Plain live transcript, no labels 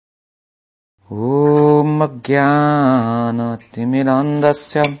Om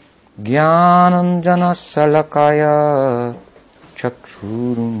Ajnana-timirandasya Jnananjana-shalakaya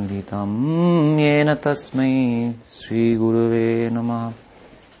Chakshurumritam Yena Tasmai Sri Gurave Namaha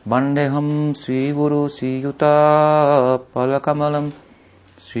Vandeham Sri Guru Siyuta Palakamalam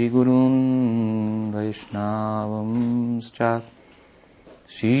Sri Gurun Vaishnavam Scha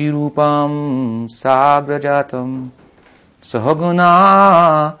Sri Rupam Sagrajatam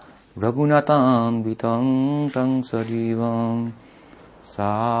Sahaguna Raghunatan Vitam Tang Sajivam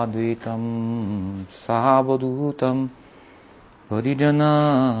Sadvitam Sahabadutam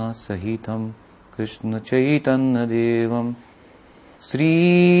Varijana Sahitam Krishna Chaitanya Devam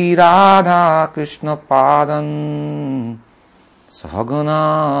Sri Radha Krishna Padan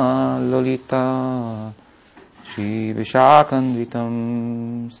Sahagana Lolita Shri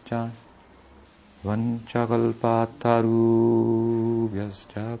Vishakanvitam Scha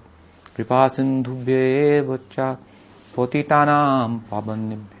Vanchakalpatarubhyascha Kripasindhubhye Vacha Potitanam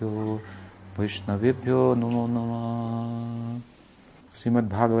Pabannibhyo Vaishnavibhyo Namo Namah. Srimad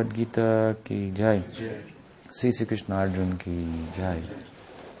Bhagavad-gita ki jai. Sri Krishna Arjuna ki jai.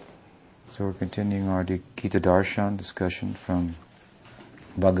 So we're continuing our Gita Darshan discussion from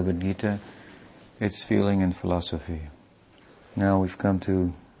Bhagavad-gita, its feeling and philosophy. Now we've come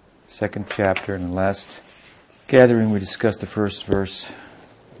to second chapter. In the last gathering we discussed the first verse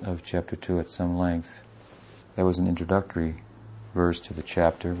of chapter 2 at some length. That was an introductory verse to the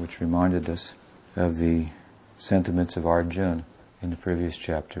chapter, which reminded us of the sentiments of Arjuna in the previous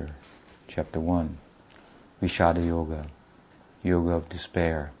chapter, chapter 1. Vishada Yoga, yoga of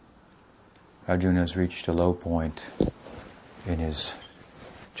despair. Arjuna has reached a low point in his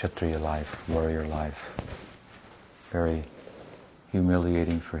Kshatriya life, warrior life. Very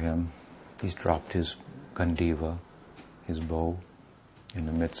humiliating for him. He's dropped his Gandiva, his bow, in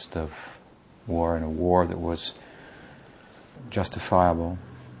the midst of war, and a war that was justifiable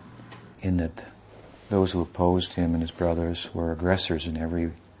in that those who opposed him and his brothers were aggressors in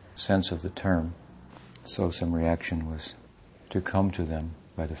every sense of the term. So some reaction was to come to them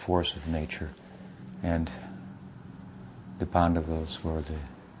by the force of nature, and the Pandavas were the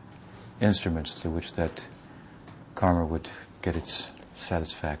instruments through which that karma would get its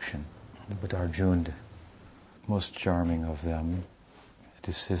satisfaction. But Arjuna, most charming of them,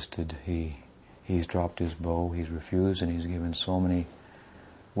 desisted. He's dropped his bow, he's refused, and he's given so many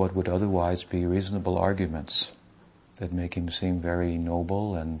what would otherwise be reasonable arguments that make him seem very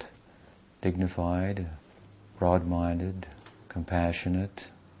noble and dignified, broad-minded,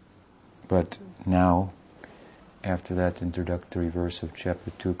 compassionate. But now, after that introductory verse of chapter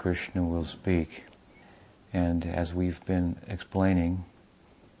 2, Krishna will speak. And as we've been explaining,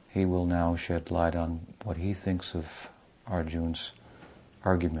 he will now shed light on what he thinks of Arjuna's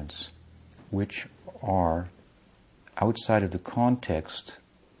arguments, which are outside of the context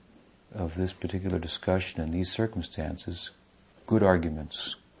of this particular discussion and these circumstances, good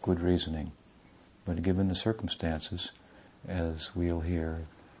arguments, good reasoning. But given the circumstances, as we'll hear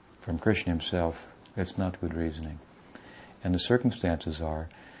from Krishna himself, it's not good reasoning. And the circumstances are,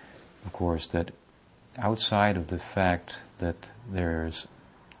 of course, that outside of the fact that there's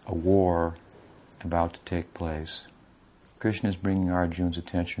a war about to take place, Krishna is bringing Arjuna's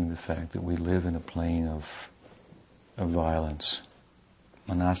attention to the fact that we live in a plane of violence.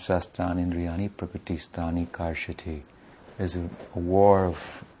 Manasastani indriyani prakritistani karshati. There's a war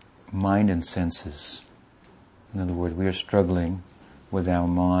of mind and senses. In other words, we are struggling with our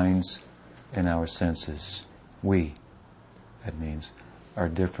minds and our senses. We, that means, are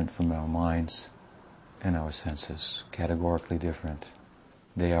different from our minds and our senses, categorically different.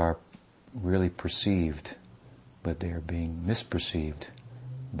 They are really perceived, but they are being misperceived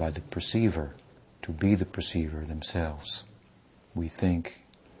by the perceiver to be the perceiver themselves. We think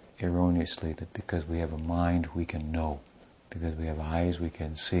erroneously that because we have a mind we can know, because we have eyes we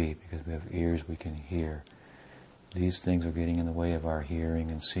can see, because we have ears we can hear. These things are getting in the way of our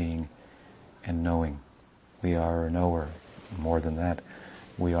hearing and seeing and knowing. We are a knower. More than that,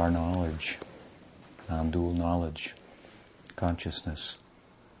 we are knowledge, non-dual knowledge, consciousness.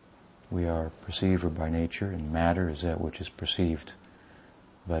 We are perceiver by nature, and matter is that which is perceived.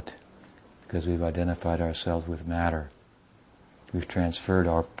 But because we've identified ourselves with matter, we've transferred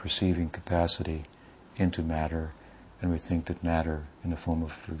our perceiving capacity into matter, and we think that matter, in the form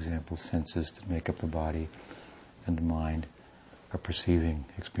of, for example, senses that make up the body and the mind, are perceiving,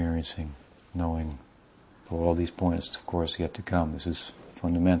 experiencing, knowing. For all these points, of course, yet to come. This is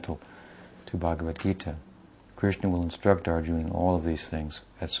fundamental to Bhagavad-gita. Krishna will instruct Arjuna in all of these things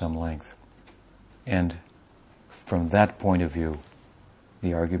at some length. And from that point of view,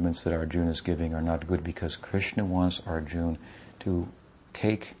 the arguments that Arjuna is giving are not good, because Krishna wants Arjuna to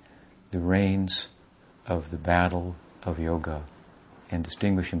take the reins of the battle of yoga and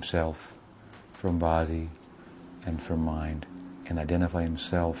distinguish himself from body and from mind, and identify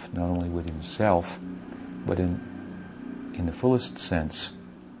himself not only with himself, but in the fullest sense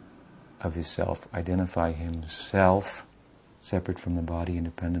of his self, identify himself separate from the body,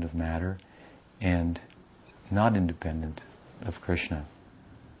 independent of matter, and not independent of Krishna.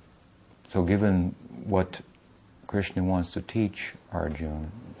 So given what Krishna wants to teach Arjuna,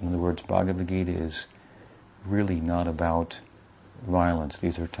 in other words, Bhagavad-gita is really not about violence.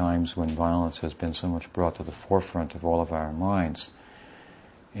 These are times when violence has been so much brought to the forefront of all of our minds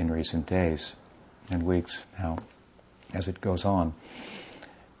in recent days and weeks now, as it goes on.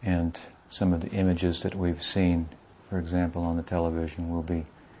 And some of the images that we've seen, for example, on the television, will be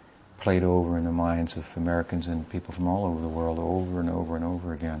played over in the minds of Americans and people from all over the world over and over and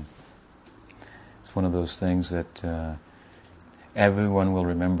over again. It's one of those things that everyone will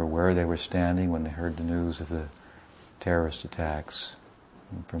remember where they were standing when they heard the news of the terrorist attacks,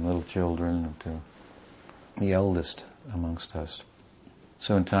 from little children to the eldest amongst us.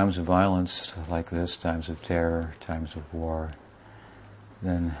 So in times of violence like this, times of terror, times of war,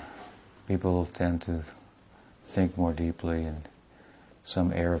 then people tend to think more deeply, and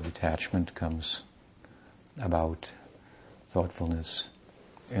some air of detachment comes about, thoughtfulness,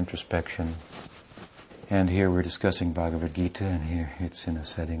 introspection. And here we're discussing Bhagavad-gita, and here it's in a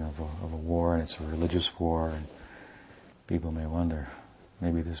setting of a war, and it's a religious war, and people may wonder,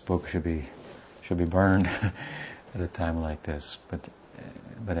 maybe this book should be burned at a time like this.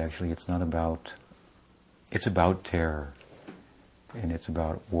 But actually it's not about, it's about terror, and it's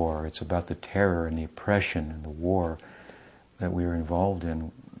about war. It's about the terror and the oppression and the war that we are involved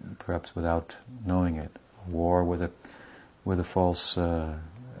in, perhaps without knowing it. A war with a false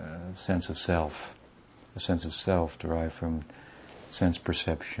sense of self, a sense of self derived from sense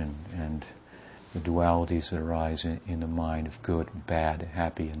perception and the dualities that arise in the mind of good and bad,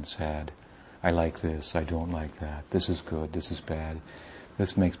 happy and sad. I like this, I don't like that. This is good, this is bad.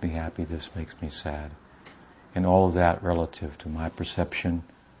 This makes me happy, this makes me sad. And all of that relative to my perception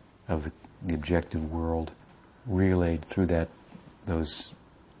of the objective world, relayed through those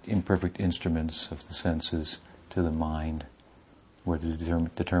imperfect instruments of the senses to the mind, where the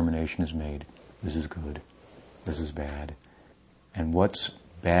determination is made. This is good, this is bad. And what's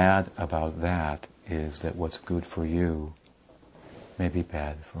bad about that is that what's good for you may be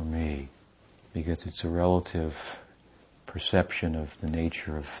bad for me, because it's a relative perception of the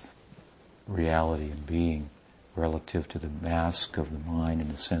nature of reality and being relative to the mask of the mind and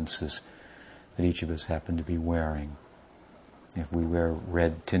the senses that each of us happen to be wearing. If we wear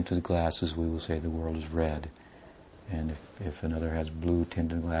red tinted glasses, we will say the world is red. And if another has blue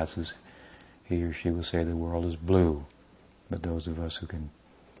tinted glasses, he or she will say the world is blue. But those of us who can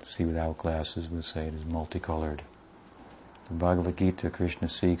see without glasses will say it is multicolored. The Bhagavad-gita, Krishna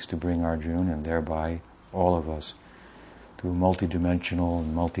seeks to bring Arjuna, and thereby all of us, to a multidimensional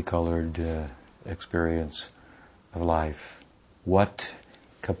and multicolored experience of life. What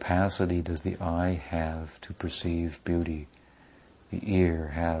capacity does the eye have to perceive beauty? The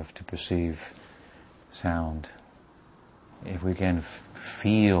ear have to perceive sound? If we can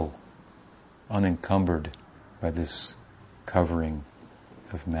feel unencumbered by this covering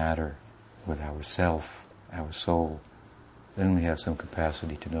of matter with our self, our soul, then we have some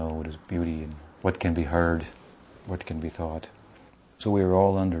capacity to know what is beauty and what can be heard, what can be thought. So we are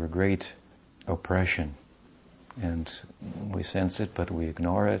all under a great oppression, and we sense it, but we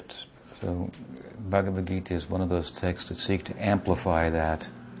ignore it. So Bhagavad-gita is one of those texts that seek to amplify that,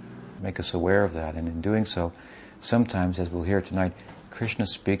 make us aware of that, and in doing so, sometimes, as we'll hear tonight, Krishna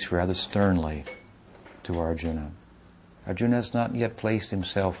speaks rather sternly to Arjuna. Arjuna has not yet placed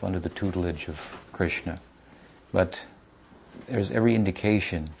himself under the tutelage of Krishna, but there's every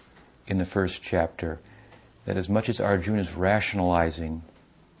indication in the first chapter that as much as Arjuna is rationalizing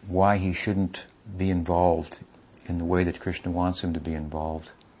why he shouldn't be involved in the way that Krishna wants him to be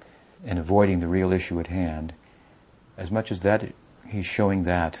involved and avoiding the real issue at hand, as much as that he's showing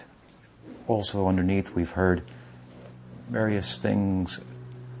that, also underneath we've heard various things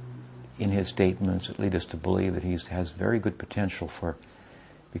in his statements that lead us to believe that he has very good potential for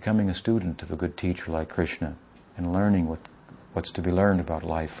becoming a student of a good teacher like Krishna and learning what's to be learned about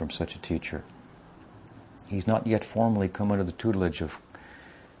life from such a teacher. He's not yet formally come under the tutelage of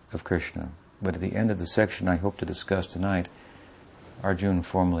Krishna, but at the end of the section I hope to discuss tonight, Arjuna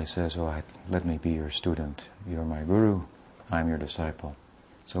formally says, let me be your student. You're my guru, I'm your disciple.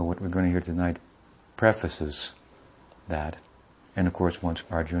 So what we're going to hear tonight prefaces that And of course, once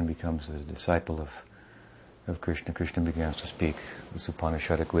Arjuna becomes a disciple of Krishna, Krishna begins to speak this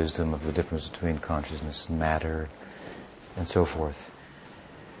Upanishadic wisdom of the difference between consciousness and matter, and so forth.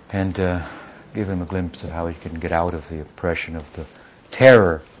 And give him a glimpse of how he can get out of the oppression of the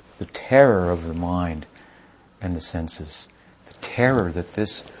terror of the mind and the senses, the terror that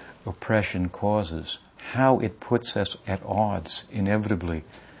this oppression causes, how it puts us at odds, inevitably,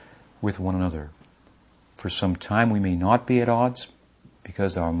 with one another. For some time we may not be at odds,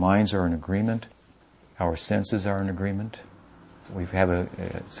 because our minds are in agreement, our senses are in agreement. We have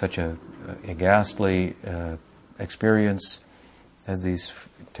such a ghastly experience as these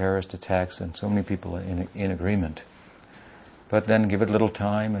terrorist attacks, and so many people are in agreement. But then give it a little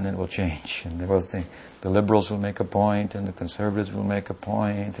time and then it will change. And the liberals will make a point, and the conservatives will make a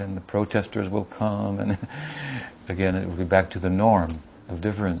point, and the protesters will come, and again it will be back to the norm of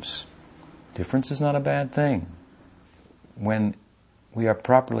difference. Difference is not a bad thing. When we are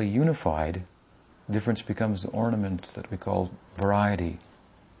properly unified, difference becomes the ornament that we call variety,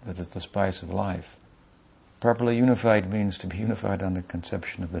 that is the spice of life. Properly unified means to be unified on the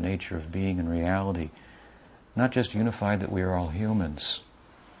conception of the nature of being and reality. Not just unified that we are all humans,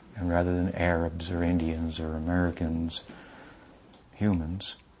 and rather than Arabs or Indians or Americans,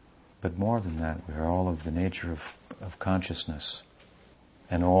 humans, but more than that, we are all of the nature of consciousness.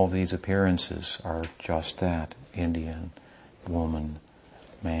 And all these appearances are just that: Indian, woman,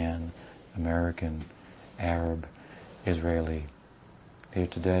 man, American, Arab, Israeli, here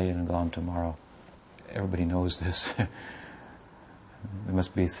today and gone tomorrow. Everybody knows this. There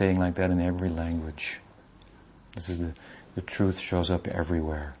must be a saying like that in every language. This is the truth shows up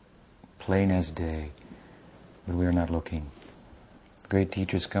everywhere, plain as day, but we are not looking. Great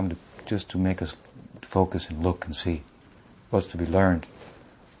teachers come just to make us focus and look and see what's to be learned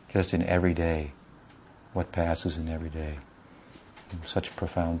just in every day, what passes in every day. Such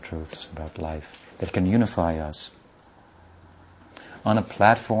profound truths about life that can unify us on a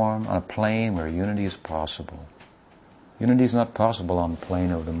platform, on a plane where unity is possible. Unity is not possible on the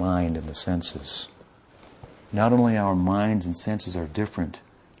plane of the mind and the senses. Not only our minds and senses are different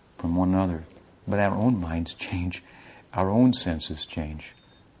from one another, but our own minds change, our own senses change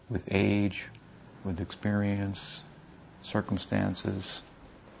with age, with experience, circumstances.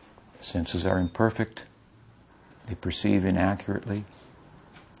 Senses are imperfect. They perceive inaccurately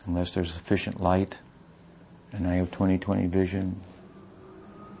unless there's sufficient light. And I have 20/20 vision.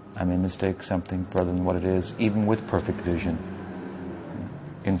 I may mistake something for other than what it is, even with perfect vision.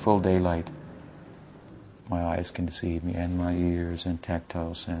 In full daylight, my eyes can deceive me, and my ears, and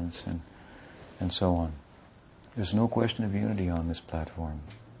tactile sense, and so on. There's no question of unity on this platform.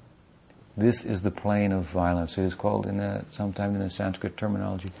 This is the plane of violence. It is called, sometime in the Sanskrit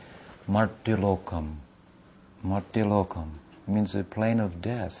terminology, martilokam. Martilokam means the plane of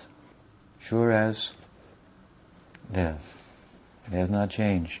death, sure as death. It has not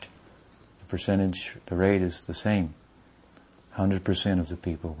changed. The percentage, the rate is the same. 100% of the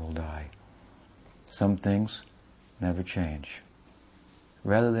people will die. Some things never change.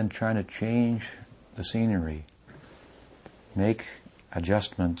 Rather than trying to change the scenery, make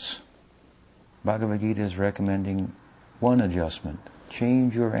adjustments. Bhagavad-gita is recommending one adjustment.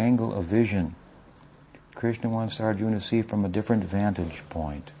 Change your angle of vision. Krishna wants Arjuna to see from a different vantage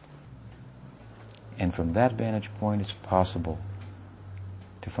point. And from that vantage point, it's possible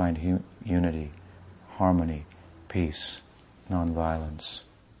to find unity, harmony, peace, non-violence.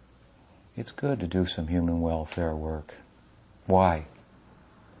 It's good to do some human welfare work. Why?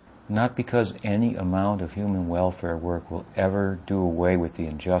 Not because any amount of human welfare work will ever do away with the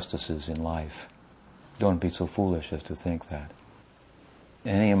injustices in life. Don't be so foolish as to think that.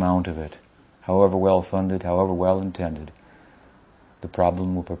 Any amount of it, however well-funded, however well-intended, the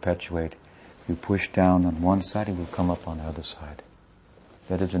problem will perpetuate. If you push down on one side, it will come up on the other side.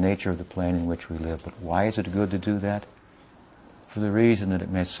 That is the nature of the plane in which we live. But why is it good to do that? For the reason that it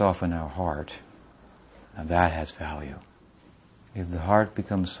may soften our heart. And that has value. If the heart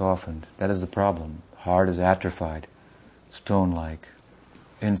becomes softened, that is the problem. The heart is atrophied, stone-like,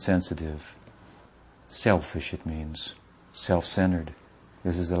 insensitive, selfish it means, self-centered.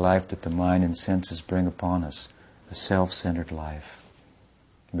 This is the life that the mind and senses bring upon us, a self-centered life.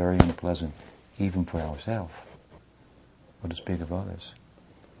 Very unpleasant, even for ourselves. What to speak of others?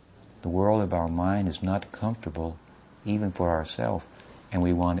 The world of our mind is not comfortable, even for ourselves, and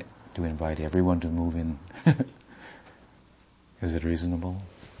we want to invite everyone to move in. Is it reasonable?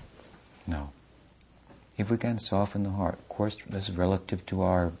 No. If we can soften the heart, of course, this is relative to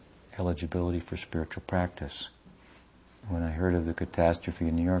our eligibility for spiritual practice. When I heard of the catastrophe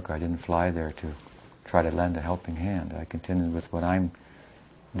in New York, I didn't fly there to try to lend a helping hand. I continued with what I'm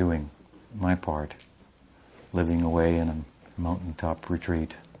doing, my part. Living away in a mountaintop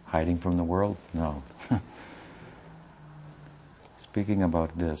retreat, hiding from the world? No. Speaking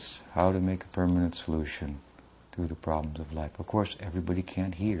about this, how to make a permanent solution to the problems of life. Of course, everybody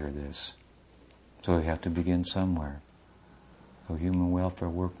can't hear this, so we have to begin somewhere. So human welfare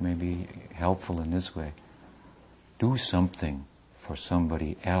work may be helpful in this way. Do something for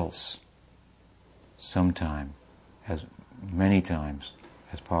somebody else sometime, as many times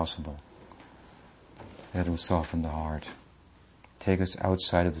as possible. That will soften the heart. Take us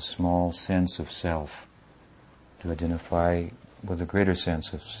outside of the small sense of self to identify with a greater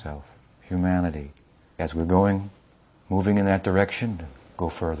sense of self, humanity. As we're moving in that direction, go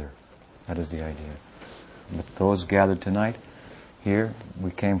further. That is the idea. But those gathered tonight, here, we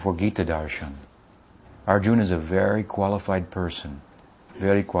came for Gita Darshan. Arjuna is a very qualified person,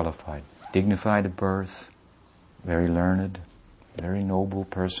 very qualified, dignified at birth, very learned, very noble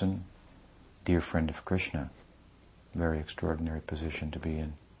person, dear friend of Krishna. Very extraordinary position to be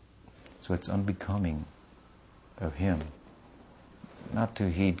in. So it's unbecoming of him not to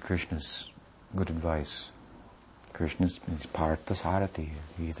heed Krishna's good advice. Krishna's Partha Sarati.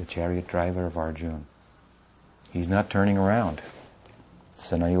 He's the chariot driver of Arjuna. He's not turning around.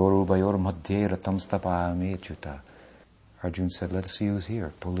 Sanayoru bayor madhye ratam stapame chuta. Arjuna said, let us see who's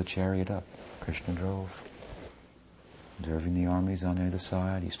here. Pull the chariot up. Krishna drove. Observing the armies on either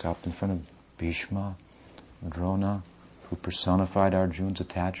side, he stopped in front of Bhishma, Drona, who personified Arjuna's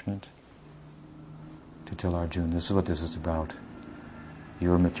attachment, to tell Arjuna, this is what this is about.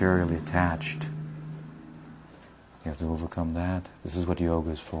 You are materially attached. You have to overcome that. This is what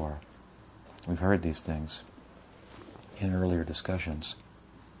yoga is for. We've heard these things in earlier discussions.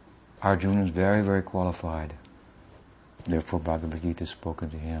 Arjuna is very, very qualified. Therefore, Bhagavad-gita is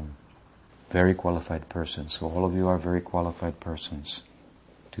spoken to him. Very qualified person. So all of you are very qualified persons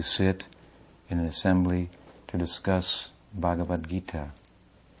to sit in an assembly to discuss Bhagavad-gita.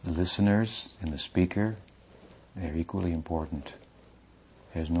 The listeners and the speaker, they're equally important.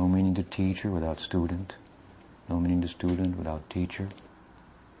 There's no meaning to teacher without student, no meaning to student without teacher.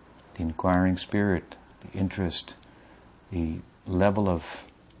 The inquiring spirit, the interest, the level of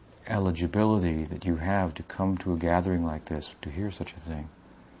eligibility that you have to come to a gathering like this, to hear such a thing,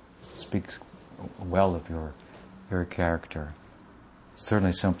 speaks well of your character.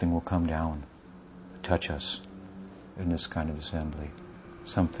 Certainly something will come down, touch us in this kind of assembly.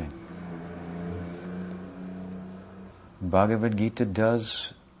 Something. Bhagavad-gita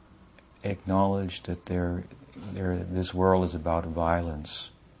does acknowledge that this world is about violence.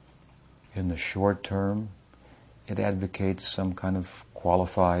 In the short term, it advocates some kind of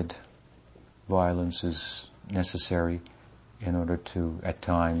qualified violence is necessary in order to, at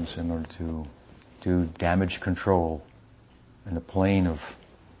times, in order to do damage control in the plane of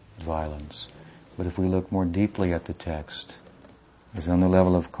violence. But if we look more deeply at the text, it's on the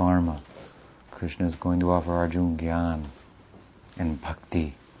level of karma. Krishna is going to offer Arjuna Gyan and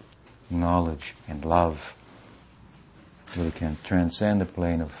Bhakti, knowledge and love, so it can transcend the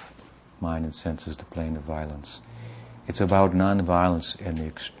plane of mind and senses, the plane of violence. It's about non-violence in the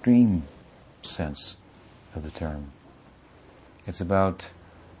extreme sense of the term. It's about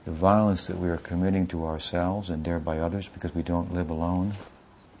the violence that we are committing to ourselves and thereby others because we don't live alone,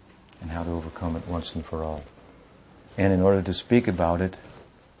 and how to overcome it once and for all. And in order to speak about it,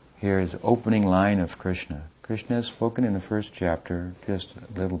 here is the opening line of Krishna. Krishna has spoken in the first chapter, just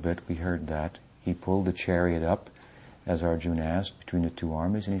a little bit, we heard that. He pulled the chariot up, as Arjuna asked, between the two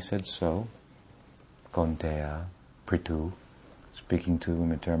armies, and he said, so, Kaunteya, Prithu, speaking to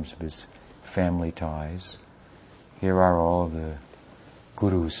him in terms of his family ties. Here are all the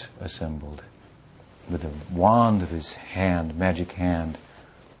gurus assembled. With the wand of his hand, magic hand,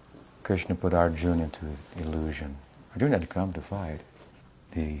 Krishna put Arjuna into illusion. Arjuna had come to fight.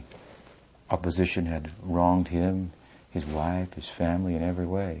 The opposition had wronged him, his wife, his family in every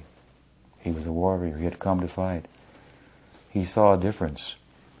way. He was a warrior. He had come to fight. He saw a difference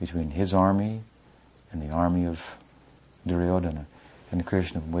between his army and the army of Duryodhana. And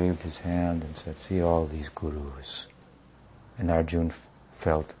Krishna waved his hand and said, see all these gurus. And Arjuna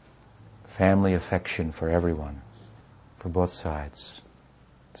felt family affection for everyone, for both sides.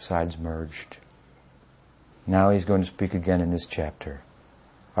 The sides merged. Now he's going to speak again in this chapter.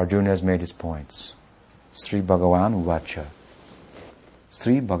 Arjuna has made his points. Sri Bhagavan Uvacha.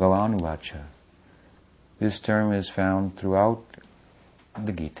 Sri Bhagavan Uvacha. This term is found throughout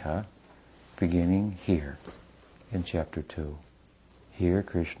the Gita, beginning here in chapter 2. Here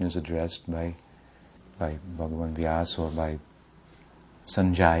Krishna is addressed by Bhagavan Vyasa or by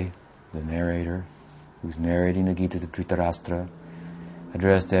Sanjay, the narrator, who's narrating the Gita to Dhritarashtra,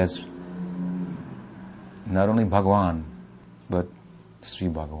 addressed as not only Bhagavan, but Sri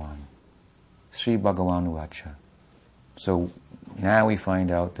Bhagavan. Sri Bhagavan Uvacha. So now we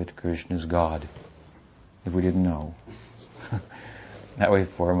find out that Krishna is God, if we didn't know. Now we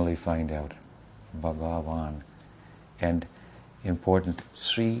formally find out Bhagavan. And important,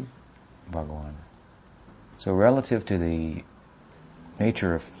 Sri Bhagavan. So relative to the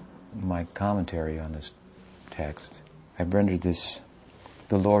nature of my commentary on this text, I've rendered this,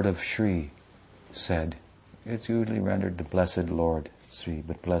 the Lord of Sri said. It's usually rendered the Blessed Lord Sri,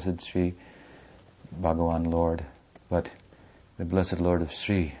 but Blessed Sri Bhagavan Lord, but the Blessed Lord of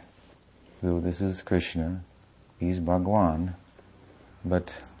Sri. So this is Krishna, he's Bhagavan,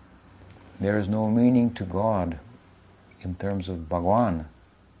 but there is no meaning to God in terms of Bhagavan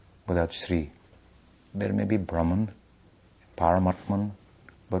without Sri. There may be Brahman, Paramatman,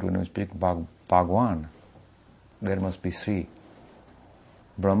 but when we speak Bhagavan, there must be Sri.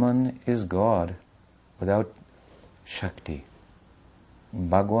 Brahman is God without Shakti.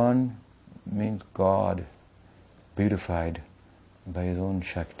 Bhagavan means God beautified by his own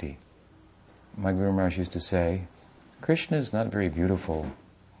Shakti. My Guru Maharaj used to say, Krishna is not very beautiful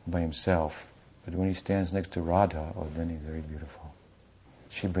by himself, but when he stands next to Radha, oh, then he's very beautiful.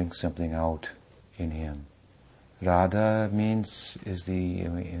 She brings something out in him. Radha is the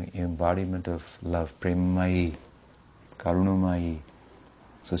embodiment of love, Premamayi, Karunamayi.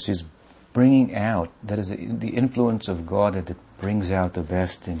 So she's bringing out, that is the influence of God that brings out the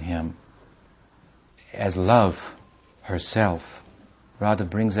best in him. As love herself, Radha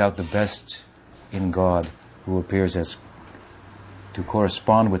brings out the best in God, who appears as to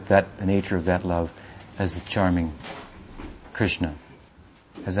correspond with that, the nature of that love, as the charming Krishna.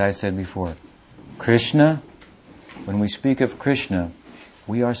 As I said before, Krishna, when we speak of Krishna,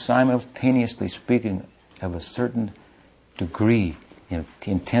 we are simultaneously speaking of a certain degree,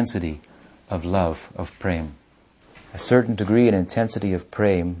 intensity of love, of prem. A certain degree and intensity of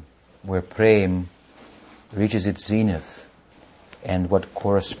prem, where prem reaches its zenith, and what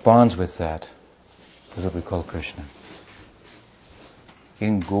corresponds with that is what we call Krishna.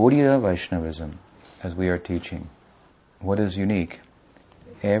 In Gaudiya Vaishnavism, as we are teaching, what is unique?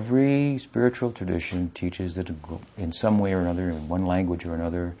 Every spiritual tradition teaches that in some way or another, in one language or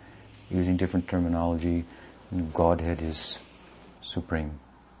another, using different terminology, Godhead is supreme.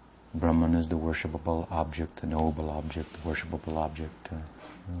 Brahman is the worshipable object, the noble object, the worshipable object.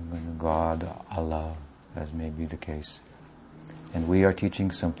 God, Allah, as may be the case. And we are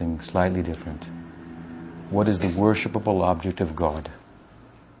teaching something slightly different. What is the worshipable object of God?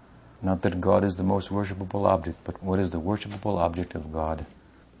 Not that God is the most worshipable object, but what is the worshipable object of God?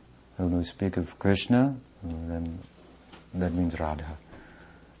 When we speak of Krishna, then that means Radha.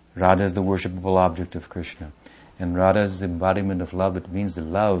 Radha is the worshipable object of Krishna. And Radha is the embodiment of love. It means the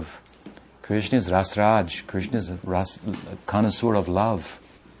love. Krishna is Rasraj. Krishna is a connoisseur of love.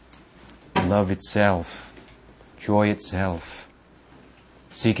 Love itself. Joy itself.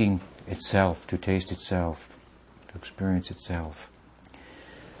 Seeking itself, to taste itself, to experience itself.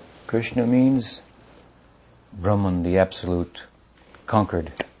 Krishna means Brahman, the Absolute,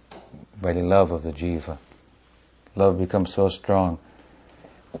 conquered by the love of the jiva. Love becomes so strong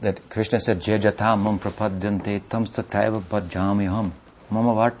that Krishna said, Je jata mam prapadyante tam stataiva bhajamiham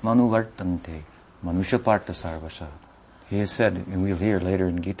mama vart manu vartante manusha parta sarvasa. He has said, and we'll hear later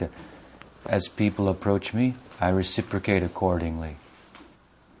in Gita, as people approach me, I reciprocate accordingly.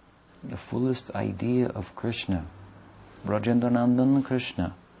 The fullest idea of Krishna, Brajendranandan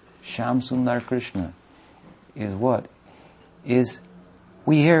Krishna, Shyam Sundar Krishna, is what? Is,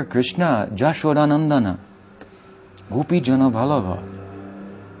 we hear Krishna, Jashodanandana, Gopi Jana Bhalava,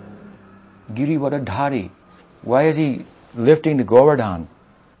 Girivadadhari. Why is he lifting the Govardhan?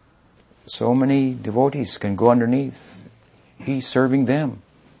 So many devotees can go underneath. He's serving them.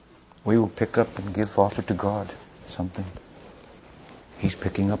 We will pick up and give offer to God something. He's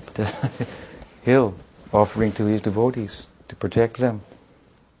picking up the hill, offering to his devotees to protect them.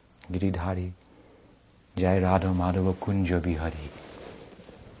 Giridhari, Jai Radha Madhava Kunja Bihari.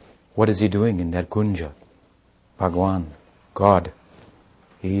 What is he doing in that kunja? Bhagwan, God.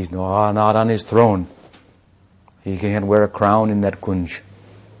 He's not on his throne. He can't wear a crown in that kunj.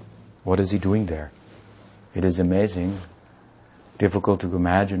 What is he doing there? It is amazing, difficult to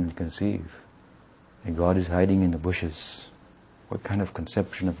imagine and conceive. And God is hiding in the bushes. What kind of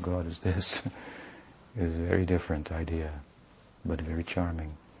conception of God is this? It is a very different idea, but very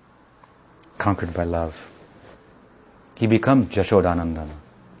charming. Conquered by love. He becomes Jashodanandana.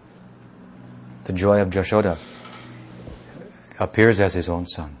 The joy of Jashoda appears as his own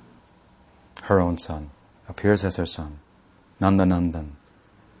son. her own son, appears as her son, Nandanandan,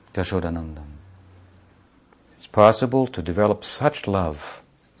 Yashodanandan. It's possible to develop such love,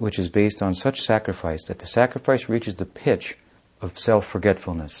 which is based on such sacrifice, that the sacrifice reaches the pitch of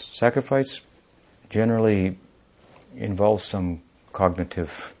self-forgetfulness. Sacrifice generally involves some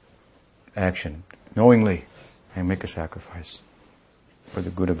cognitive action. Knowingly, I make a sacrifice for the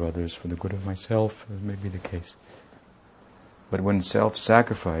good of others, for the good of myself, as may be the case. But when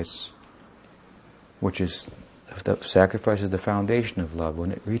self-sacrifice, which is the sacrifice is the foundation of love,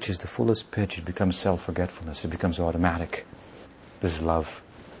 when it reaches the fullest pitch, it becomes self-forgetfulness. It becomes automatic. This is love.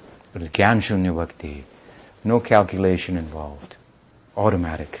 It is Gyan-shunya bhakti. No calculation involved.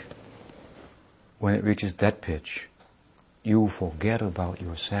 Automatic. When it reaches that pitch, you forget about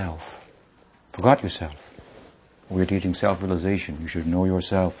yourself. Forgot yourself. We're teaching self-realization. You should know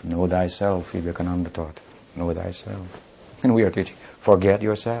yourself. Know thyself. Vivekananda taught. Know thyself. And we are teaching, forget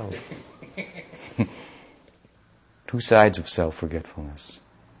yourself. Two sides of self-forgetfulness.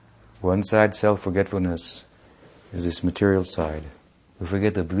 One side, self-forgetfulness, is this material side. We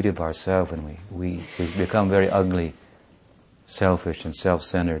forget the beauty of ourselves, and we become very ugly, selfish and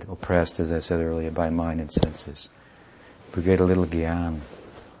self-centered, oppressed, as I said earlier, by mind and senses. If we get a little gyan,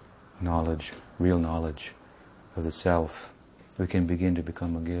 knowledge, real knowledge of the self, we can begin to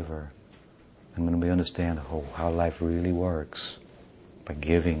become a giver. And when we understand how life really works, by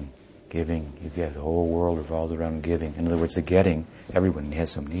giving, you get the whole world revolves around giving. In other words, the getting, everyone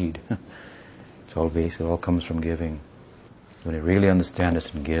has some need. It's all based, it all comes from giving. When you really understand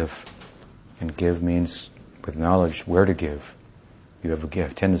this and give means with knowledge where to give. You have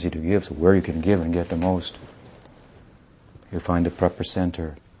a tendency to give, so where you can give and get the most. You find the proper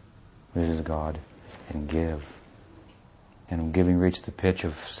center, this is God, and give. And when giving reaches the pitch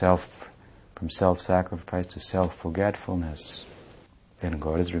of from self-sacrifice to self-forgetfulness, then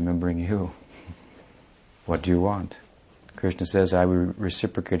God is remembering you. What do you want? Krishna says, I will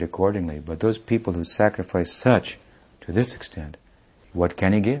reciprocate accordingly. But those people who sacrifice such, to this extent, what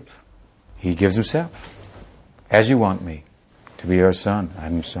can he give? He gives himself. As you want me, to be your son,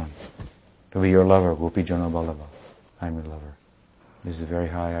 I'm your son. To be your lover, Gopi Jana Ballava, I'm your lover. This is a very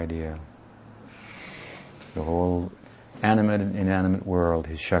high ideal. The whole animate and inanimate world,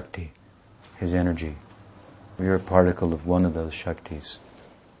 his Shakti, his energy. We are a particle of one of those Shaktis.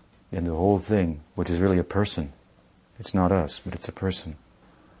 And the whole thing, which is really a person, it's not us, but it's a person,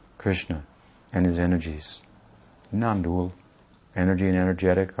 Krishna and his energies, non-dual. Energy and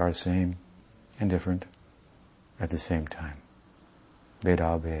energetic are the same and different at the same time.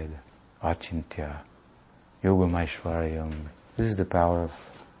 Vedabhed, achintya, yogam aishwaryam. This is the power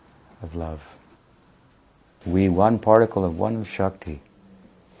of love. We, one particle of one Shakti,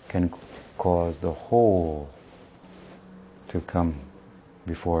 can cause the whole to come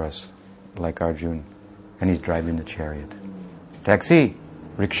before us, like Arjuna, and he's driving the chariot. Taxi,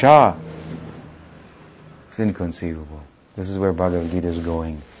 rickshaw. It's inconceivable. This is where Bhagavad-gita is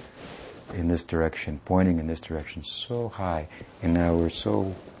going, in this direction, pointing in this direction, so high, and now we're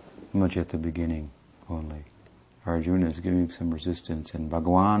so much at the beginning only. Arjuna is giving some resistance, and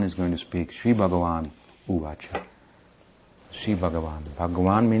Bhagavan is going to speak. Sri Bhagavan Uvacha. Sri Bhagavan.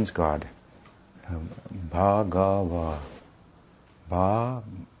 Bhagavan means God. Bhagava.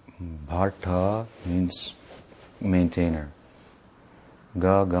 Bharta means maintainer.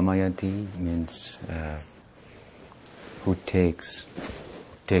 Gamayati means who takes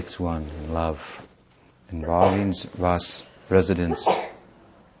one in love. And Va means Vas, residence,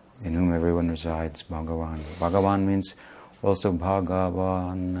 in whom everyone resides, Bhagavan. Bhagavan means also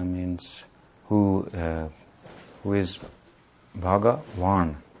Bhagavan means who is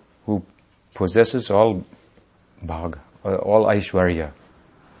Bhagavan, who possesses all Bhag, all Aishwarya.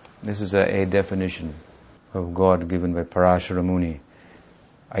 This is a definition of God given by Parashara Muni.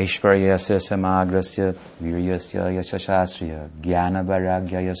 Aishvaryasya samagrasya viryasya yashashasriya jnana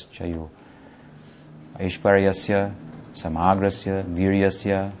vairagyayaschayo. Aishvaryasya samagrasya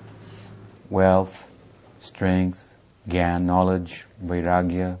viryasya, wealth, strength, gyan, knowledge,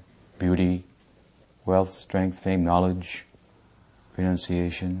 vairagya, beauty, wealth, strength, fame, knowledge,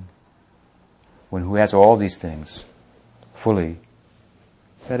 renunciation. When who has all these things fully,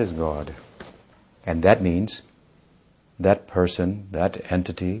 that is God. And that means that person, that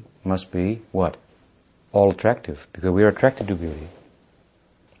entity must be what? All attractive, because we are attracted to beauty.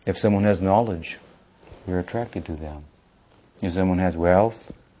 If someone has knowledge, we are attracted to them. If someone has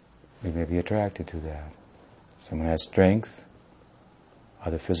wealth, we may be attracted to that. Someone has strength,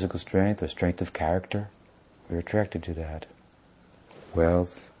 either physical strength or strength of character, we're attracted to that.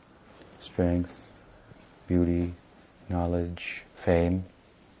 Wealth, strength, beauty, knowledge, fame,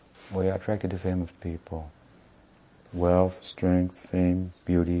 We are attracted to famous people. Wealth, strength, fame,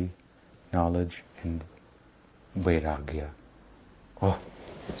 beauty, knowledge, and vairagya. Oh,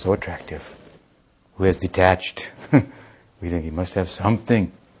 so attractive. Who is detached? We think he must have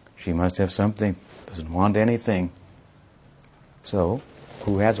something. She must have something. Doesn't want anything. So,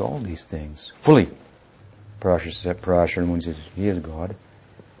 who has all these things? Fully. Parashara Muni says, he is God.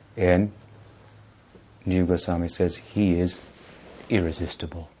 And Jiva Goswami says, he is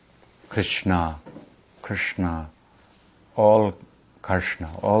irresistible. Krishna, all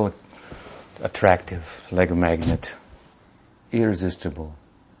Krishna, all attractive, like a magnet. Irresistible.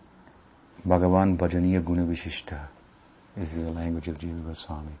 Bhagavan bhajaniya guna vishishta. This is the language of Jiva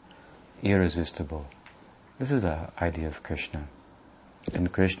Goswami. Irresistible. This is the idea of Krishna.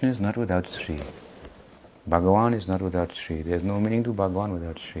 And Krishna is not without Sri. Bhagavan is not without Sri. There is no meaning to Bhagavan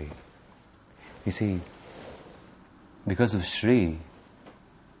without Sri. You see, because of Sri,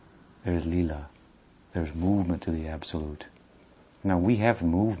 there is Leela. There is movement to the Absolute. Now we have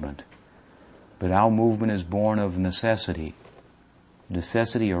movement, but our movement is born of necessity.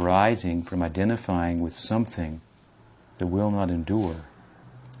 Necessity arising from identifying with something that will not endure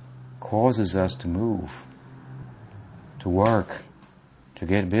causes us to move, to work, to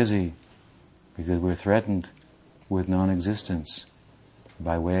get busy, because we're threatened with non-existence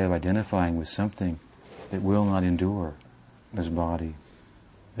by way of identifying with something that will not endure. This body,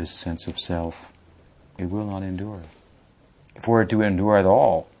 this sense of self, it will not endure. If we're to endure at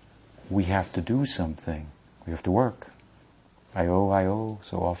all, we have to do something. We have to work. I owe,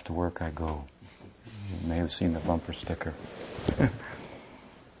 so off to work I go. You may have seen the bumper sticker.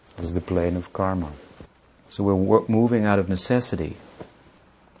 This is the plane of karma. So we're moving out of necessity.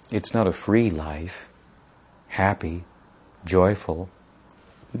 It's not a free life, happy, joyful.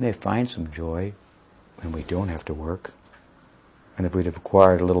 We may find some joy when we don't have to work. And if we'd have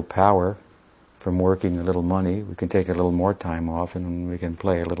acquired a little power from working a little money, we can take a little more time off and we can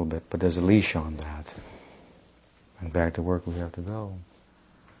play a little bit. But there's a leash on that. And back to work we have to go.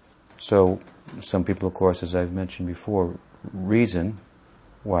 So some people, of course, as I've mentioned before, reason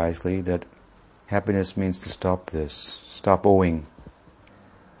wisely that happiness means to stop this, stop owing,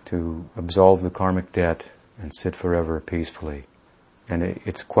 to absolve the karmic debt and sit forever peacefully. And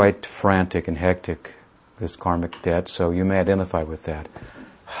it's quite frantic and hectic, this karmic debt, so you may identify with that.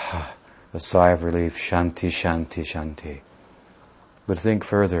 A sigh of relief, shanti, shanti, shanti. But think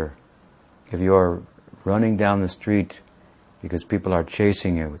further. If you're running down the street because people are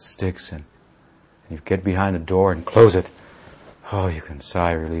chasing you with sticks and you get behind a door and close it, oh, you can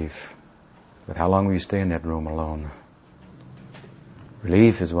sigh relief. But how long will you stay in that room alone?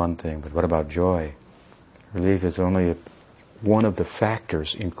 Relief is one thing, but what about joy? Relief is only one of the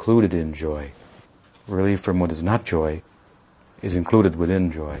factors included in joy. Relief from what is not joy is included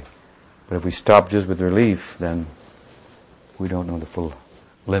within joy. But if we stop just with relief, then we don't know the full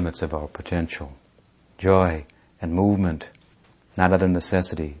limits of our potential. Joy and movement, not out of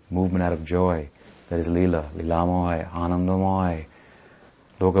necessity, movement out of joy. That is Leela, Leelamoy, Anandamoy,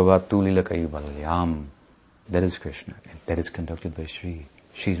 Lokavatu Leela Kaivalyam. That is Krishna, and that is conducted by Sri.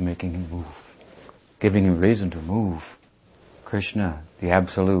 She's making him move, giving him reason to move. Krishna, the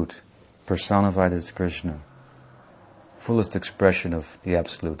Absolute, personified as Krishna, fullest expression of the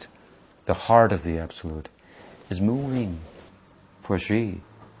Absolute, the heart of the Absolute, is moving for Sri,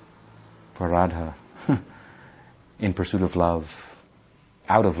 for Radha, in pursuit of love,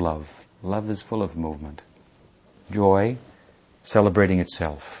 out of love. Love is full of movement. Joy, celebrating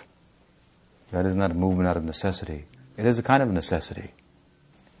itself. That is not a movement out of necessity. It is a kind of necessity.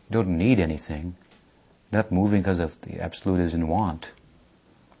 You don't need anything. Not moving because of the Absolute is in want,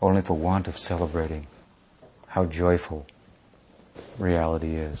 only for want of celebrating how joyful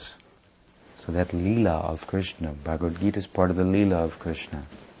reality is. So that Leela of Krishna, Bhagavad-gita is part of the Leela of Krishna.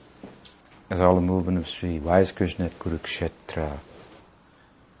 It's all a movement of Sri. Why is Krishna at Kurukshetra?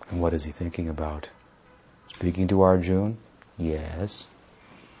 And what is he thinking about? Speaking to Arjuna? Yes.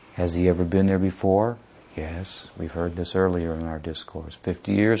 Has he ever been there before? Yes. We've heard this earlier in our discourse.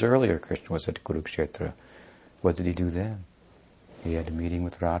 50 years earlier, Krishna was at Kurukshetra. What did he do then? He had a meeting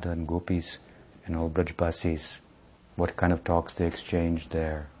with Radha and Gopis and all Brajbasis. What kind of talks they exchanged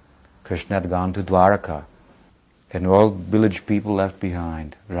there? Krishna had gone to Dwaraka, and all village people left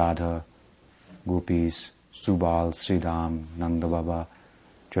behind. Radha, Gopis, Subal, Sridham, Nanda Baba,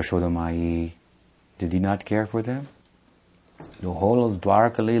 Jashodamai. Did he not care for them? The whole of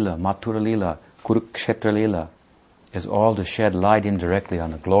Dwaraka Leela, Mathura Leela, Kurukshetra Leela is all to shed light indirectly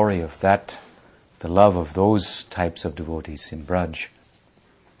on the glory of that, the love of those types of devotees in Braj.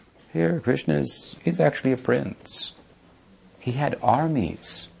 Here Krishna is actually a prince. He had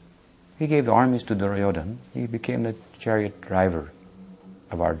armies. He gave the armies to Duryodhana. He became the chariot driver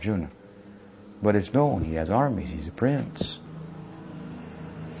of Arjuna. But it's known he has armies. He's a prince.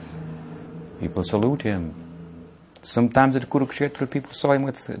 People salute him. Sometimes at Kurukshetra, people saw him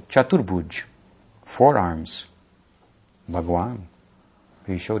with Chaturbhuj, 4 arms. Bhagwan.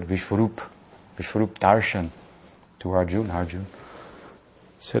 He showed Vishwarup Darshan to Arjuna. Arjuna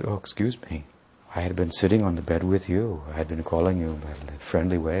said, "Oh, excuse me. I had been sitting on the bed with you. I had been calling you in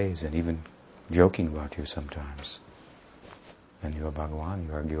friendly ways and even joking about you sometimes. And you are Bhagwan.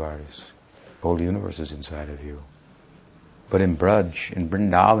 You are this whole universe is inside of you." But in Braj, in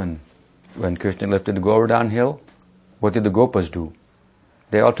Vrindavan, when Krishna lifted the Govardhan hill, what did the Gopas do?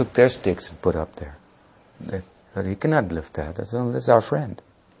 They all took their sticks and put up there. They said, "He cannot lift that. That's our friend,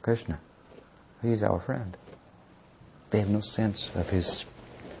 Krishna. He's our friend." They have no sense of his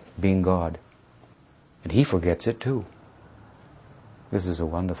being God. And he forgets it too. This is a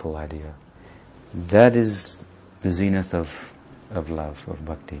wonderful idea. That is the zenith of love, of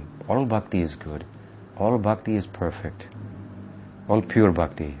bhakti. All bhakti is good. All bhakti is perfect. All pure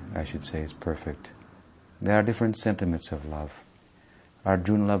bhakti, I should say, is perfect. There are different sentiments of love.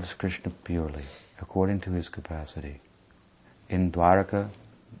 Arjuna loves Krishna purely, according to his capacity. In Dwaraka,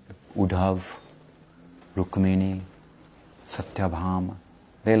 Uddhav, Rukmini, Satyabhama,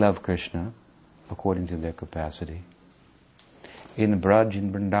 they love Krishna according to their capacity. In Braj,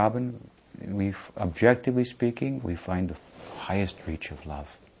 in Vrindavan, objectively speaking, we find the highest reach of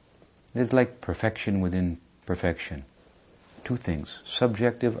love. It's like perfection within perfection. 2 things,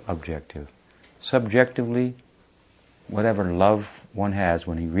 subjective, objective. Subjectively, whatever love one has,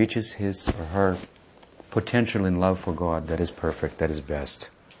 when he reaches his or her potential in love for God, that is perfect, that is best.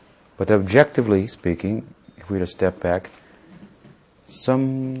 But objectively speaking, if we were to step back,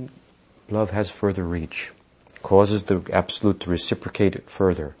 some love has further reach, causes the Absolute to reciprocate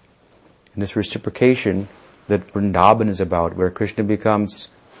further. And this reciprocation that Vrindavan is about, where Krishna becomes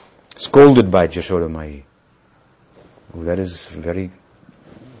scolded by Jashoda Mai, that is very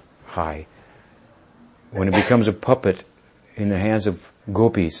high. When it becomes a puppet in the hands of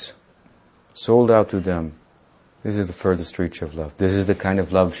gopis, sold out to them, this is the furthest reach of love. This is the kind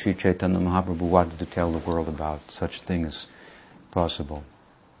of love Sri Chaitanya Mahaprabhu wanted to tell the world about. Such thing is possible.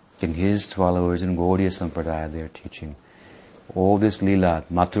 In his followers in Gaudiya Sampradaya, they are teaching all this Leela,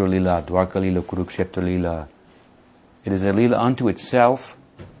 Mathura Leela, Dwarka Leela, Kurukshetra Leela. It is a Leela unto itself.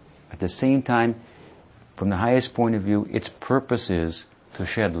 At the same time, from the highest point of view, its purpose is to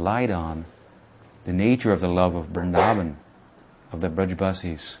shed light on the nature of the love of Vrindavan, of the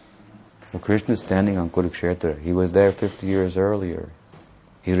Brajbasis. So Krishna is standing on Kurukshetra. He was there 50 years earlier.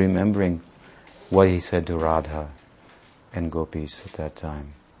 He's remembering what he said to Radha and gopis at that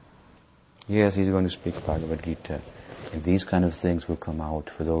time. Yes, he's going to speak Bhagavad-gita. And these kind of things will come out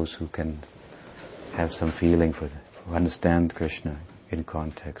for those who can have some feeling who understand Krishna in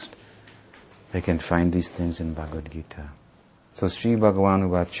context. They can find these things in Bhagavad-gita. So Sri Bhagavan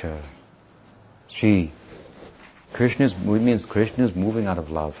Uvacha, Krishna is moving out of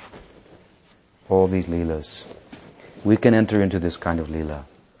love. All these leelas. We can enter into this kind of leela.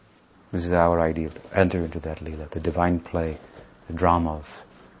 This is our ideal. Enter into that leela, the divine play, the drama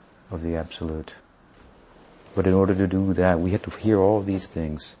of the Absolute. But in order to do that, we have to hear all these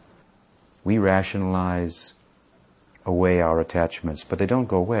things. We rationalize away our attachments, but they don't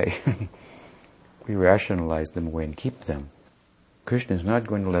go away. We rationalize them away and keep them. Krishna is not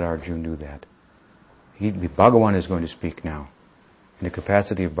going to let Arjuna do that. Bhagavan is going to speak now. In the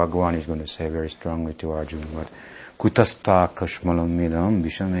capacity of Bhagavan, he's going to say very strongly to Arjuna, what Kutasta kashmalam midam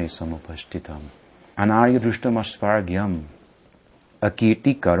vishame samupashtitam anarya drushtam asvargyam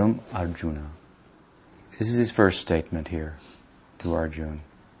akirti karam Arjuna. This is his first statement here to Arjuna.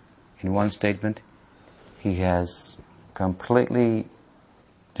 In one statement, he has completely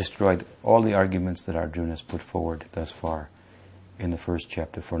destroyed all the arguments that Arjuna has put forward thus far in the first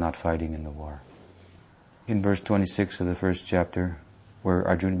chapter for not fighting in the war. In verse 26 of the first chapter, where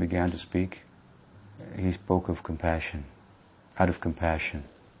Arjuna began to speak, he spoke of compassion, out of compassion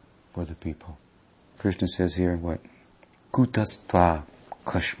for the people. Krishna says here, what? Kutastva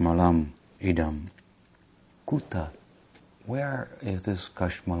kashmalam idam. Kuta. Where is this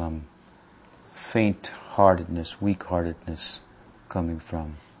kashmalam, faint-heartedness, weak-heartedness coming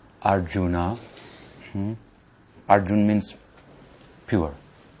from? Arjuna. Arjuna means pure.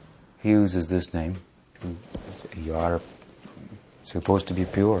 He uses this name. You are supposed to be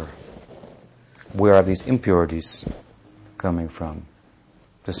pure. Where are these impurities coming from?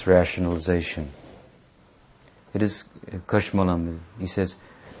 This rationalization. It is Kashmalam. He says,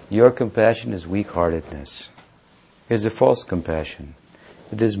 your compassion is weak-heartedness. It's a false compassion.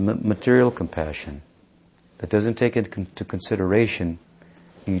 It is material compassion that doesn't take into consideration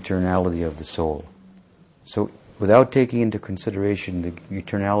the eternality of the soul. So without taking into consideration the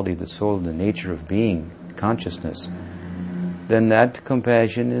eternality of the soul, the nature of being, consciousness, then that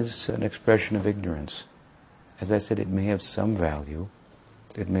compassion is an expression of ignorance. As I said, it may have some value.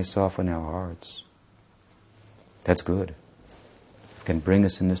 It may soften our hearts. That's good. It can bring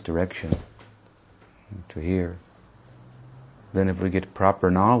us in this direction to here. Then if we get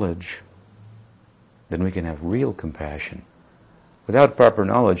proper knowledge, then we can have real compassion. Without proper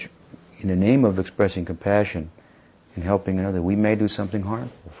knowledge, in the name of expressing compassion and helping another, we may do something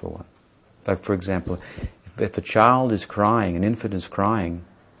harmful for one. Like, for example, if a child is crying, an infant is crying,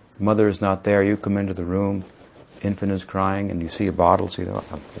 the mother is not there, you come into the room, infant is crying, and you see a bottle, so you know,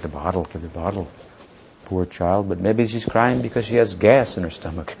 give the bottle. Poor child, but maybe she's crying because she has gas in her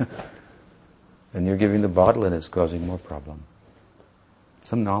stomach. And you're giving the bottle and it's causing more problem.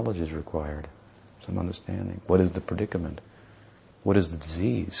 Some knowledge is required, some understanding. What is the predicament? What is the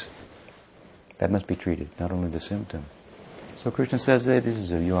disease? That must be treated, not only the symptom. So Krishna says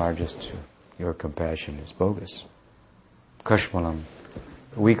that your compassion is bogus. Kashmalam,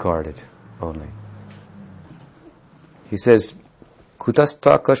 weak-hearted only. He says,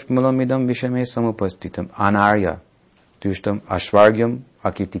 Kutastha kashmalam idam vishame samupastitam anarya dushtam ashvargyam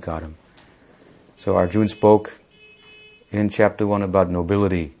akitikaram. So Arjuna spoke in chapter 1 about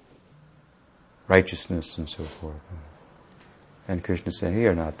nobility, righteousness, and so forth. And Krishna said,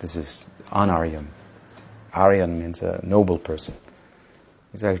 here not, this is anaryam. Aryan means a noble person.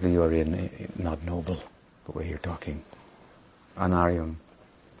 It's actually you are not noble, the way you're talking. Anaryam,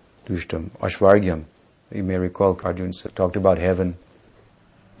 dushtam, ashvargyam. You may recall Arjuna talked about heaven.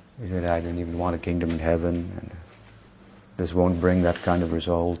 He said, I don't even want a kingdom in heaven, and this won't bring that kind of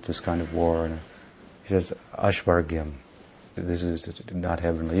result, this kind of war. And he says, ashvargyam. This is not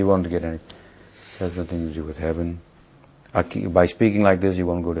heavenly. You won't get any. It has nothing to do with heaven. By speaking like this, you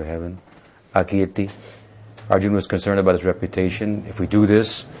won't go to heaven. Akirti. Arjuna was concerned about his reputation. If we do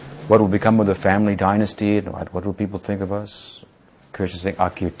this, what will become of the family dynasty? What will people think of us? Krishna is saying,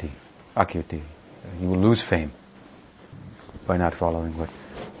 akirti. Akirti. You will lose fame by not following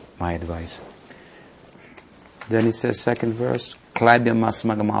my advice. Then he says, second verse, Klabyam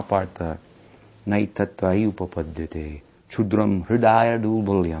asmagamapartha naitatvai upapadyate chudram hridaya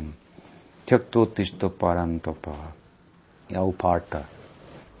dulbulyam tyaktotishta parantapa upartha.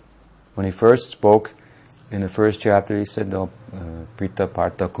 When he first spoke in the first chapter, he said, Prita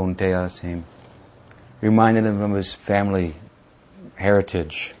Partha Kunteya, same, reminded him of his family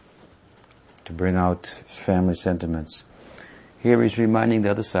heritage to bring out his family sentiments. Here he's reminding the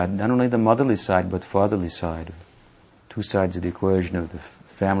other side, not only the motherly side, but fatherly side. Two sides of the equation of the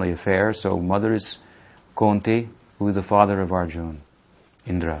family affair. So mother is Kunti, who is the father of Arjuna,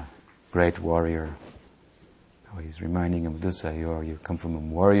 Indra, great warrior. Oh, he's reminding him of this, you come from a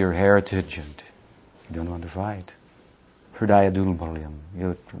warrior heritage and you don't want to fight. Hridaya dulbalyam,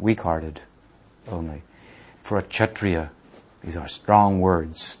 you're weak-hearted only. For a Kshatriya, these are strong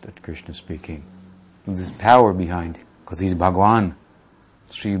words that Krishna is speaking. There's power behind, because he's Bhagavan.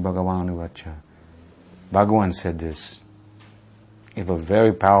 Sri Bhagavan Uvacha. Bhagavan said this. If a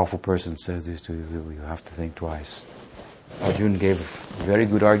very powerful person says this to you, you have to think twice. Arjuna gave very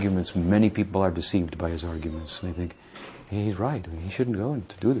good arguments. Many people are deceived by his arguments. And they think, hey, he's right. He shouldn't go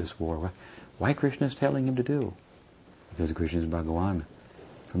to do this war. Why Krishna is telling him to do? Because Krishna is Bhagavan.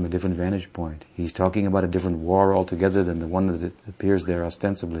 From a different vantage point. He's talking about a different war altogether than the one that appears there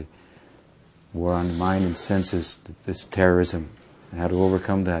ostensibly. War on the mind and senses, this terrorism, and how to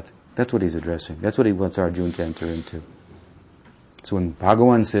overcome that. That's what he's addressing. That's what he wants Arjuna to enter into. So when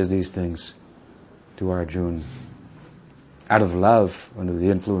Bhagavan says these things to Arjuna, out of love, under the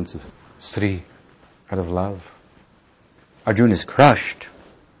influence of Sri, out of love, Arjuna is crushed.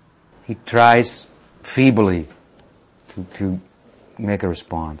 He tries feebly to make a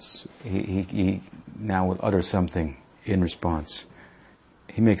response. He now will utter something in response.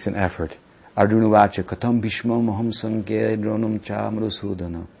 He makes an effort. Arjuna vacha katam bhishmam aham sankhe dronam cha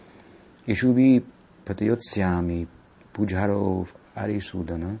marusudana ishubi patayotsyami pujharo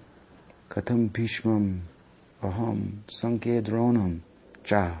arisudana katam bhishmam aham sankhe dronam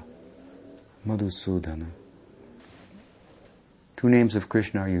cha madhusudana. Two names of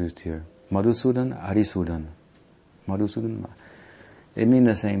Krishna are used here. Madhusudan, Arisudan. Madhusudan, they mean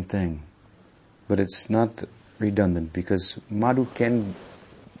the same thing, but it's not redundant because Madhu can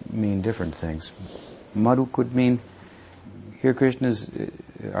mean different things. Madhu could mean, here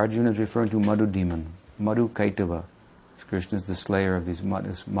Arjuna is referring to Madhu demon, Madhu Kaitava. Krishna is the slayer of these.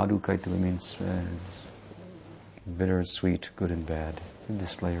 Madhu Kaitava means bitter, sweet, good and bad. The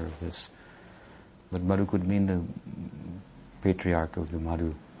slayer of this. But Madhu could mean the patriarch of the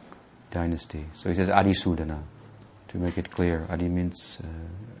Madhu dynasty. So he says Adi Sudana, to make it clear. Adi means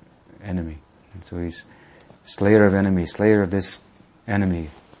enemy. And so he's slayer of enemies, slayer of this enemy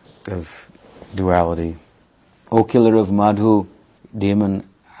of duality. O killer of Madhu, demon,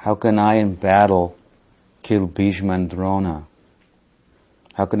 how can I in battle kill Bhishma and Drona?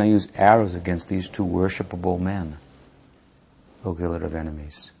 How can I use arrows against these two worshipable men? O killer of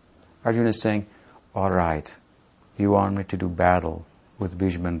enemies. Arjuna is saying, all right, you want me to do battle with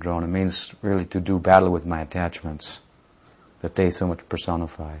Bhishma and Drona. It means really to do battle with my attachments that they so much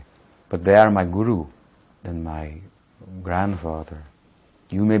personify. But they are my guru, then my grandfather.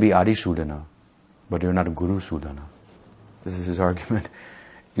 You may be Adi Sudana, but you're not Guru Sudana. This is his argument.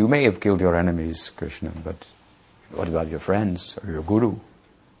 You may have killed your enemies, Krishna, but what about your friends or your guru?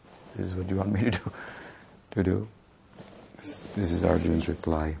 This is what you want me to do. This is Arjuna's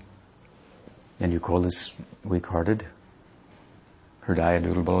reply. And you call this weak-hearted? Hridaya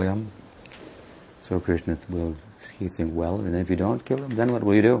Durbalyam? So Krishna will think, well, and if you don't kill him, then what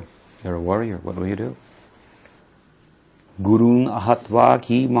will you do? You're a warrior, what will you do? Gurun ahatva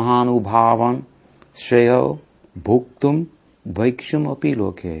ki mahanubhavan shreyo bhuktum vaiksham api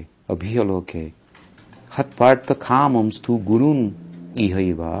loke abhyaloke hatpartha kamams tu gurun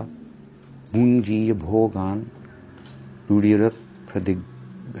ihaiva munjiya bhogan rudirat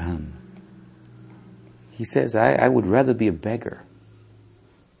pradighan. He says, I would rather be a beggar.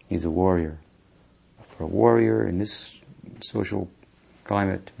 He's a warrior. For a warrior in this social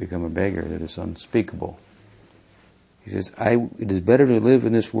climate to become a beggar, that is unspeakable. He says, it is better to live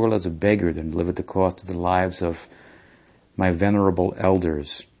in this world as a beggar than to live at the cost of the lives of my venerable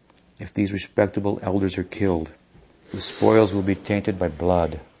elders. If these respectable elders are killed, the spoils will be tainted by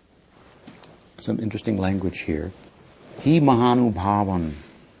blood. Some interesting language here. Hi mahanubhavan.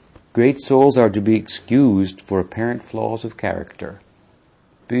 Great souls are to be excused for apparent flaws of character.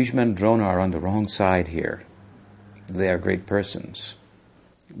 Bhishma and Drona are on the wrong side here. They are great persons.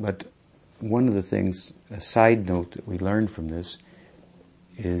 But one of the things, a side note that we learn from this,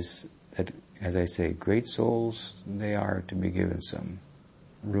 is that, as I say, great souls, they are to be given some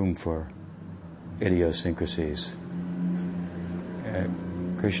room for idiosyncrasies.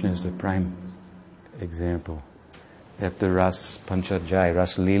 Krishna is the prime example. At the Ras Panchajai,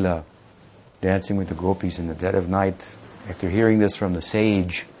 Ras Leela, dancing with the gopis in the dead of night, after hearing this from the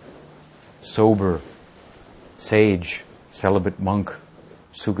sage, sober, sage, celibate monk,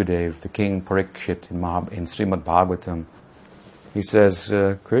 Sukadev, the king Parikshit in Srimad Bhagavatam, he says,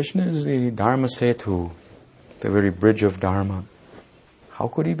 Krishna is the Dharma Setu, the very bridge of Dharma. How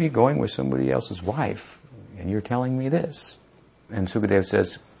could he be going with somebody else's wife? And you're telling me this. And Sukadev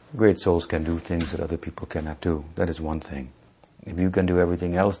says, great souls can do things that other people cannot do. That is one thing. If you can do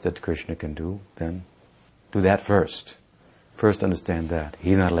everything else that Krishna can do, then do that first. First understand that.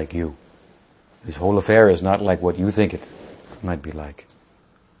 He's not like you. This whole affair is not like what you think it might be like.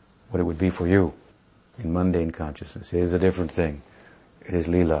 What it would be for you in mundane consciousness. It is a different thing. It is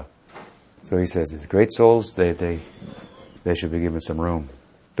Leela. So he says, these great souls, they should be given some room.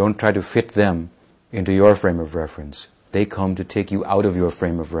 Don't try to fit them into your frame of reference. They come to take you out of your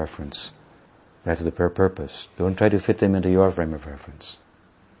frame of reference. That's the purpose. Don't try to fit them into your frame of reference.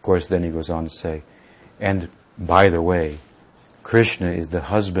 Of course, then he goes on to say, and by the way, Krishna is the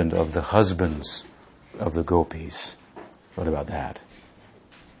husband of the husbands of the gopis. What about that?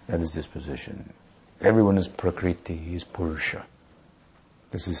 That is his position. Everyone is Prakriti, he is Purusha.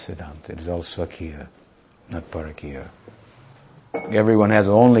 This is Siddhanta. It is all Swakya, not Parakya. Everyone has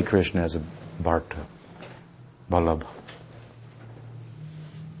only Krishna as a Bharta, Vallabha,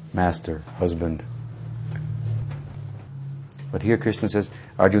 master, husband. But here Krishna says,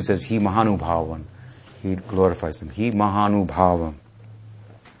 Arjuna says, Hi Mahanubhavan. He glorifies them. Hi Mahanubhavam.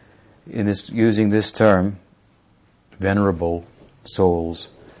 Using this term, venerable souls,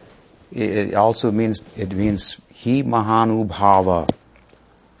 it also means, Hi Mahanubhava.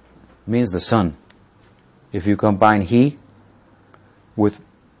 Means the sun. If you combine He with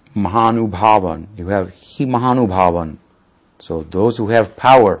Mahanubhavan, you have Hi Mahanubhavan. So those who have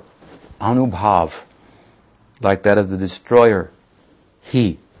power, Anubhav, like that of the destroyer,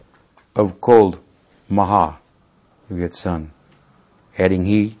 He, of cold, Maha, you get sun. Adding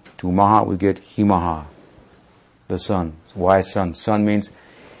He to Maha, we get Himaha, the sun. Why sun? Sun means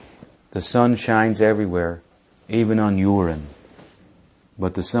the sun shines everywhere, even on urine.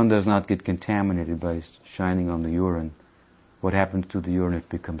 But the sun does not get contaminated by shining on the urine. What happens to the urine? It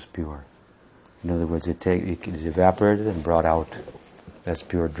becomes pure. In other words, it is evaporated and brought out. That's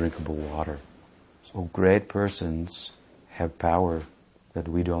pure drinkable water. So great persons have power that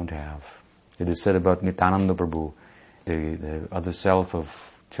we don't have. It is said about Nityananda Prabhu, the other self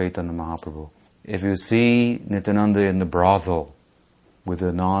of Chaitanya Mahaprabhu. If you see Nityananda in the brothel with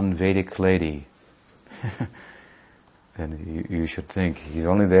a non-Vedic lady, then you should think he's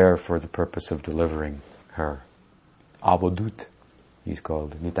only there for the purpose of delivering her. Avadut, he's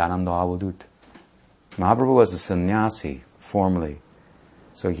called, Nityananda Avadut. Mahaprabhu was a sannyasi, formally,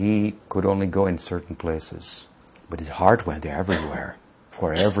 so he could only go in certain places. But his heart went everywhere,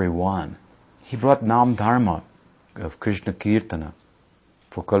 for everyone. He brought Nam Dharma of Krishna Kirtana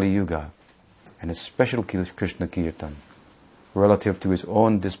for Kali Yuga, and a special Krishna Kirtan relative to his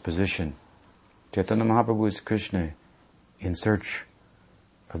own disposition. Chaitanya Mahaprabhu is Krishna in search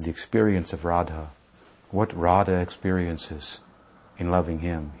of the experience of Radha. What Radha experiences in loving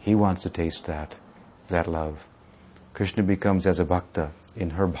him. He wants to taste that love. Krishna becomes as a bhakta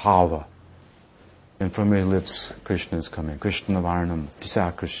in her bhava. And from his lips, Krishna is coming. Krishna Varnam,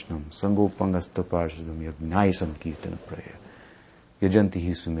 Tisa Krishnam, Sambhupangasta Parshadam, Yagnai Kirtana Praya. Yajanti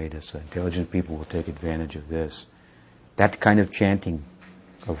hi Sumedasa. Intelligent people will take advantage of this. That kind of chanting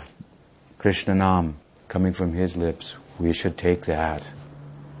of Krishna Nam coming from his lips, we should take that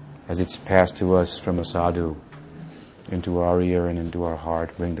as it's passed to us from a sadhu into our ear and into our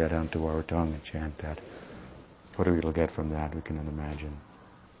heart, bring that onto our tongue and chant that. What we will get from that, we cannot imagine.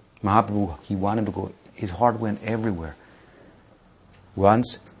 Mahaprabhu, he wanted to go, his heart went everywhere.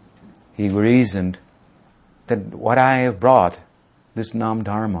 Once, he reasoned that what I have brought, this Nam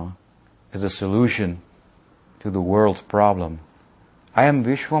Dharma, is a solution to the world's problem. I am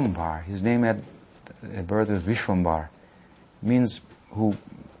Vishwambar. His name at birth is Vishwambar. Means who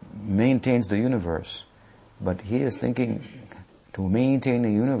maintains the universe. But he is thinking to maintain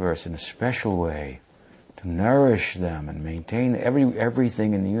the universe in a special way, to nourish them and maintain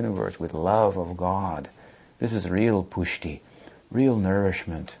everything in the universe with love of God. This is real pushti, real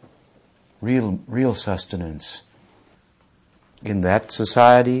nourishment, real sustenance. In that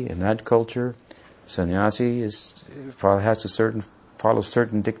society, in that culture, sannyasi follows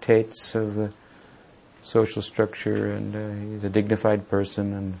certain dictates of the social structure, and he's a dignified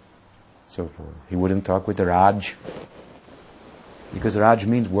person and so forth. He wouldn't talk with the Raj, because Raj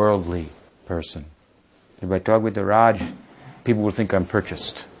means worldly person. If I talk with the Raj, people will think I'm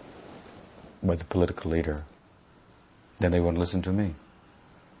purchased by the political leader. Then they won't listen to me.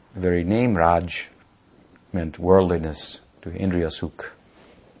 The very name Raj meant worldliness, to Indriya Sukh,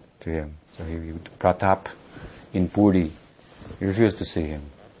 to him. So he would Pratap in Puri. He refused to see him.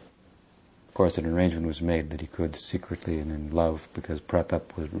 Of course, an arrangement was made that he could secretly and in love, because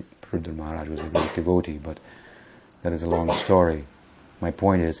Pratap was, Rudra Maharaj was a great devotee, but that is a long story. My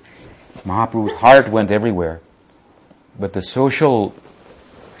point is, Mahaprabhu's heart went everywhere, but the social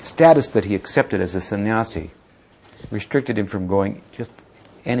status that he accepted as a sannyasi restricted him from going just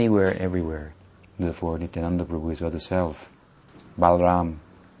anywhere, everywhere. Therefore, Nityananda Prabhu is other self. Balaram,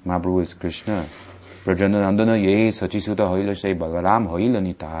 Mahaprabhu is Krishna. Prajananandana ye sachisuta hoila say Balaram hoila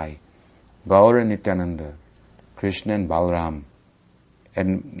nitai. Gaura Nityananda, Krishna and Balaram.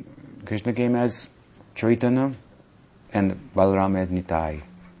 And Krishna came as Chaitanya and Balaram as Nitai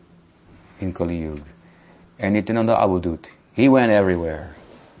in Kali Yuga. And Nityananda Avadut, he went everywhere.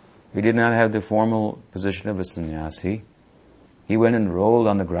 He did not have the formal position of a sannyasi. He went and rolled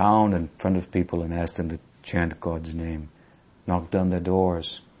on the ground in front of people and asked them to chant God's name. Knocked on their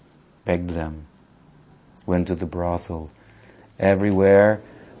doors, begged them, went to the brothel. Everywhere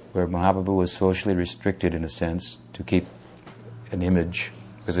where Mahaprabhu was socially restricted, in a sense, to keep an image.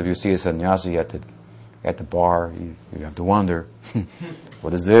 Because if you see a sannyasi at the bar, you have to wonder,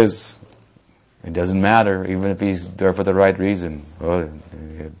 what is this? It doesn't matter, even if he's there for the right reason. Well,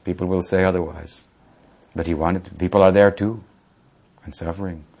 people will say otherwise. But people are there too, and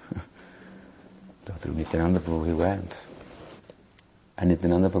suffering. So through Nityananda Prabhu he went. And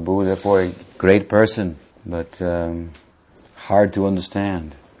Nityananda Prabhu, therefore, a great person, but hard to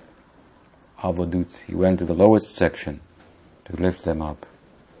understand. Avadut, he went to the lowest section to lift them up.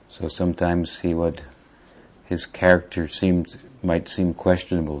 So sometimes his character might seem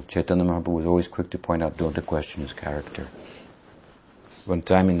questionable. Chaitanya Mahaprabhu was always quick to point out, don't question his character. One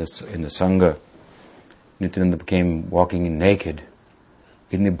time in the Sangha, Nityananda became walking in naked,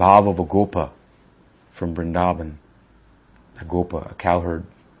 in the bhava of a gopa from Vrindavan. A gopa, a cowherd,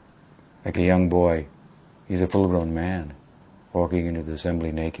 like a young boy. He's a full-grown man, walking into the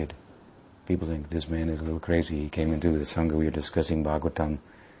assembly naked. People think, this man is a little crazy. He came into the Sangha, we were discussing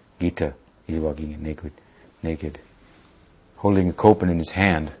Bhagavad-gita. He's walking in naked, holding a kopan in his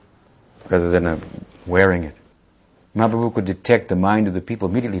hand, rather than wearing it. Mahaprabhu could detect the mind of the people.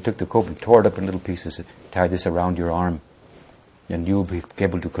 Immediately he took the coat and tore it up in little pieces and tied this around your arm, and you'll be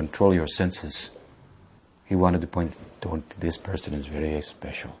able to control your senses. He wanted to point, this person is very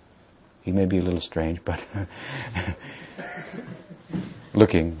special. He may be a little strange, but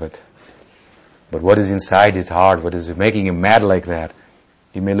looking, but what is inside his heart, what is making him mad like that?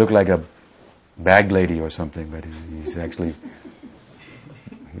 He may look like a bag lady or something, but he's actually,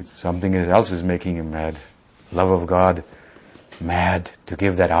 something else is making him mad. Love of God, mad to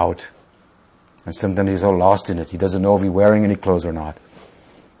give that out. And sometimes he's so lost in it, he doesn't know if he's wearing any clothes or not.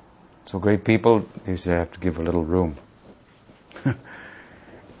 So great people, they have to give a little room.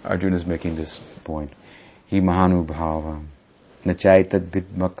 Arjuna is making this point. Hi mahanubhava nachaitad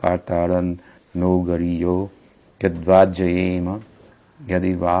vidmakartaran no gariyo yadvad jayema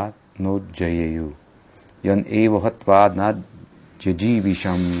yadivad no jayeyu yan eva hatvad na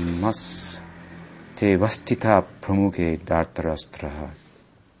jajivishamas te vastita pramukhe dartarastraha.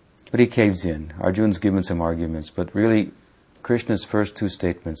 But he caves in. Arjuna's given some arguments, but really Krishna's first two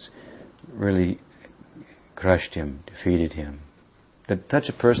statements really crushed him, defeated him. That such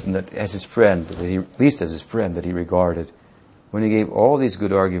a person that as his friend, at least as his friend that he regarded, when he gave all these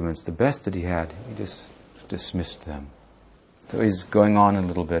good arguments, the best that he had, he just dismissed them. So he's going on a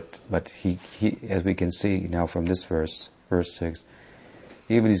little bit, but he as we can see now from this verse 6,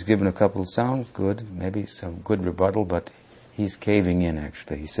 even he's given a couple sound good, maybe some good rebuttal, but he's caving in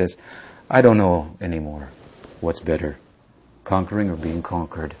actually. He says, I don't know anymore what's better, conquering or being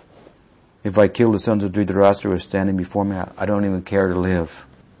conquered. If I kill the sons of Dhritarashtra who are standing before me, I don't even care to live.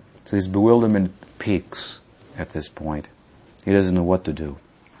 So his bewilderment peaks at this point. He doesn't know what to do.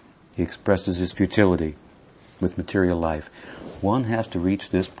 He expresses his futility with material life. One has to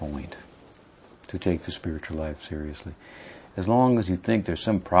reach this point to take the spiritual life seriously. As long as you think there's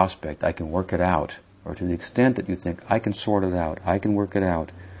some prospect, I can work it out, or to the extent that you think, I can sort it out, I can work it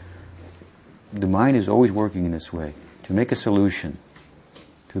out, the mind is always working in this way, to make a solution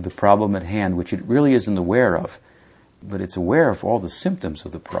to the problem at hand, which it really isn't aware of, but it's aware of all the symptoms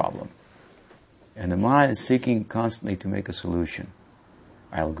of the problem. And the mind is seeking constantly to make a solution.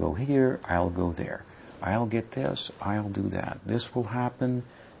 I'll go here, I'll go there. I'll get this, I'll do that. This will happen.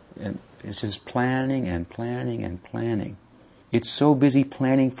 And it's just planning and planning and planning. It's so busy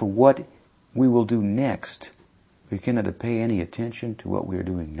planning for what we will do next, we cannot pay any attention to what we are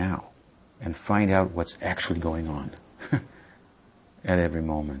doing now and find out what's actually going on at every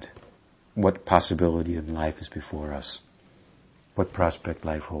moment. What possibility in life is before us. What prospect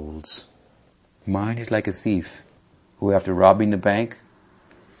life holds. Mind is like a thief who, after robbing the bank,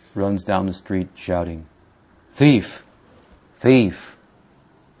 runs down the street shouting, "Thief! Thief!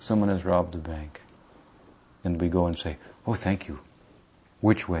 Someone has robbed the bank." And we go and say, "Oh, thank you."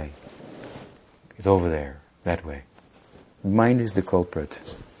 Which way? It's over there, that way. Mind is the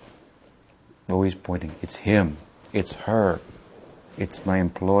culprit. Always pointing, it's him, it's her, it's my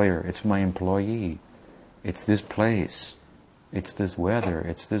employer, it's my employee, it's this place, it's this weather,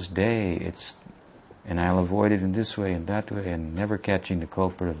 it's this day, and I'll avoid it in this way and that way, and never catching the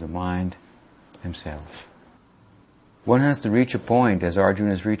culprit of the mind himself. One has to reach a point, as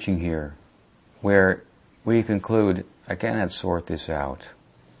Arjuna is reaching here, where we conclude, I cannot sort this out.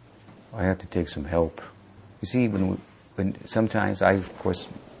 I have to take some help. You see, when sometimes I, of course,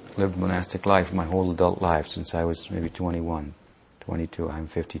 lived monastic life my whole adult life since I was maybe 21, 22. I'm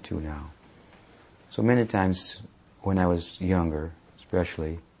 52 now. So many times when I was younger,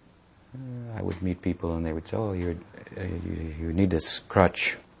 especially, I would meet people and they would say, "Oh, you need this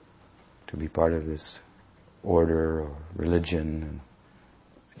crutch to be part of this order or religion." And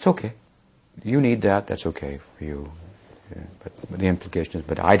it's okay. You need that. That's okay for you. Yeah, but the implication is,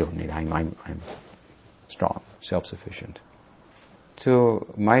 but I don't need. I'm strong, self-sufficient. So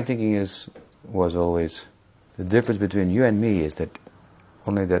my thinking was always the difference between you and me is that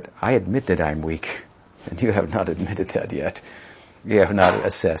only that I admit that I'm weak, and you have not admitted that yet. You have not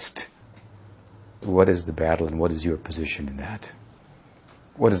assessed what is the battle and what is your position in that.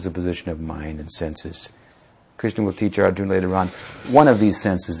 What is the position of mind and senses? Krishna will teach Arjuna later on, one of these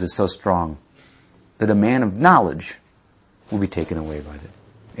senses is so strong that a man of knowledge will be taken away by it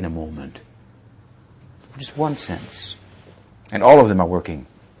in a moment. Just one sense. And all of them are working,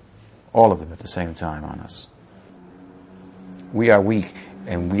 all of them at the same time on us. We are weak,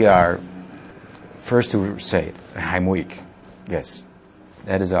 and we are first to say, I'm weak. Yes,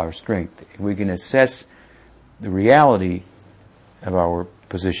 that is our strength. If we can assess the reality of our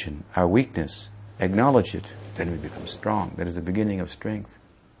position, our weakness, acknowledge it, then we become strong. That is the beginning of strength.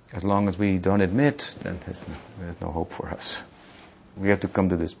 As long as we don't admit, then there's no hope for us. We have to come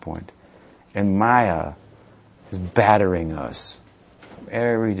to this point. And Maya is battering us from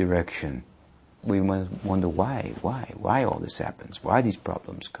every direction. We wonder why all this happens, why these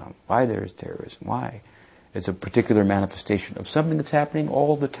problems come, why there is terrorism, why. It's a particular manifestation of something that's happening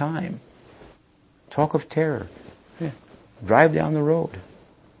all the time. Talk of terror. Yeah. Drive down the road.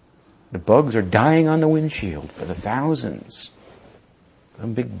 The bugs are dying on the windshield by the thousands.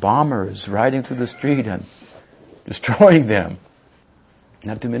 Some big bombers riding through the street and destroying them.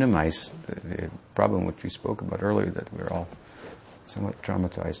 Not to minimize the problem which we spoke about earlier that we're all somewhat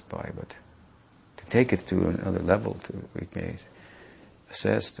traumatized by, but to take it to another level, we may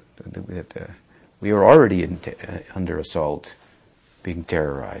assess that we are already under assault, being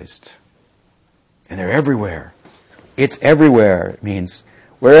terrorized. And they're everywhere. It's everywhere. It means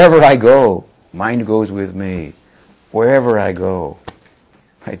wherever I go, mind goes with me. Wherever I go,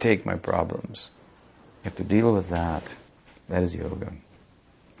 I take my problems. You have to deal with that. That is yoga.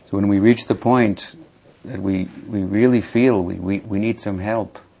 So when we reach the point that we really feel we need some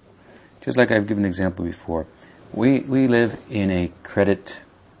help, just like I've given an example before, we live in a credit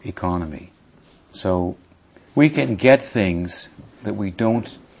economy. So we can get things that we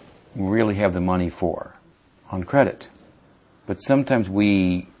don't really have the money for on credit. But sometimes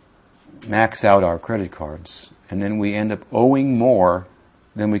we max out our credit cards and then we end up owing more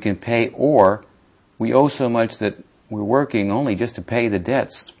than we can pay, or we owe so much that we're working only just to pay the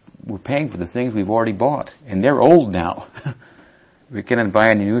debts. We're paying for the things we've already bought, and they're old now. We cannot buy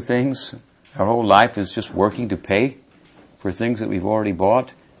any new things. Our whole life is just working to pay for things that we've already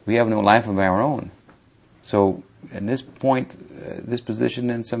bought. We have no life of our own. So at this point, this position,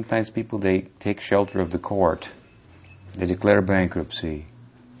 then sometimes people, they take shelter of the court. They declare bankruptcy.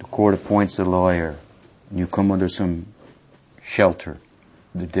 The court appoints a lawyer, and you come under some shelter.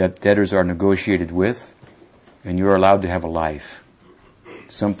 The debtors are negotiated with, and you're allowed to have a life.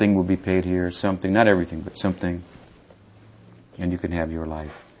 Something will be paid here, something, not everything, but something, and you can have your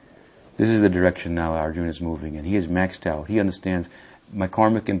life. This is the direction now Arjuna is moving in. He is maxed out. He understands my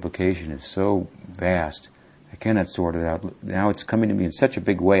karmic implication is so vast, I cannot sort it out. Now it's coming to me in such a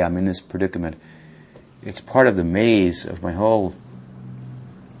big way. I'm in this predicament. It's part of the maze of my whole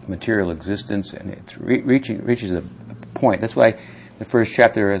material existence, and it reaches a point. That's why the first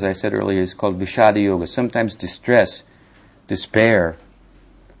chapter, as I said earlier, is called Vishada Yoga. Sometimes distress, despair.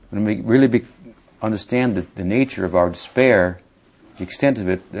 When we really understand the nature of our despair, the extent of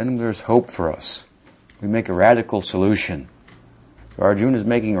it, then there's hope for us. We make a radical solution. So Arjuna is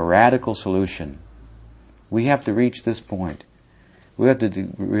making a radical solution. We have to reach this point. We have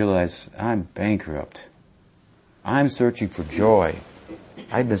to realize, I'm bankrupt. I'm searching for joy.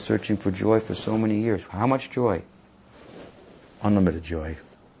 I've been searching for joy for so many years. How much joy? Unlimited joy.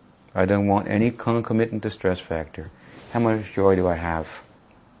 I don't want any concomitant distress factor. How much joy do I have?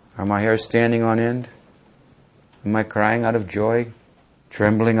 Are my hairs standing on end? Am I crying out of joy?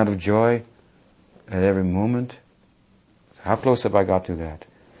 Trembling out of joy at every moment? How close have I got to that?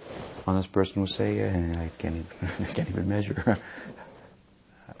 Honest person will say, I can't even measure.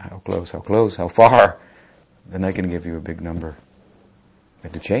 How close, how far? Then I can give you a big number. You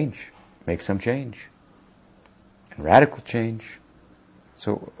have to change. Make some change. And radical change.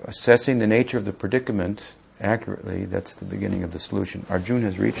 So assessing the nature of the predicament accurately, that's the beginning of the solution. Arjuna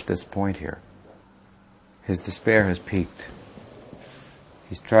has reached this point here. His despair has peaked.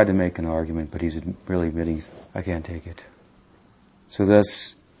 He's tried to make an argument, but he's really admitting, I can't take it. So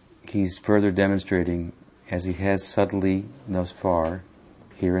thus, he's further demonstrating, as he has subtly thus far,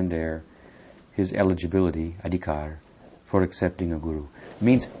 here and there, his eligibility, adhikar, for accepting a guru. It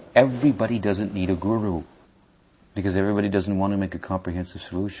means everybody doesn't need a guru, because everybody doesn't want to make a comprehensive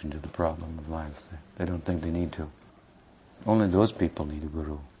solution to the problem of life. They don't think they need to. Only those people need a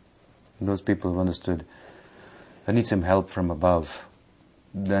guru. And those people have understood, I need some help from above.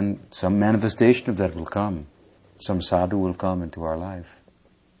 Then some manifestation of that will come. Some sadhu will come into our life.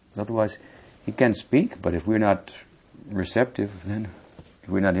 Otherwise, he can speak, but if we're not receptive, then if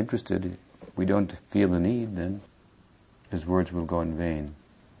we're not interested, if we don't feel the need, then his words will go in vain.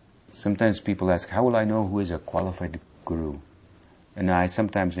 Sometimes people ask, how will I know who is a qualified guru? And I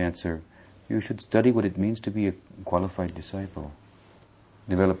sometimes answer, you should study what it means to be a qualified disciple.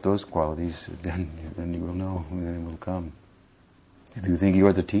 Develop those qualities, then you will know, and then it will come. If you think you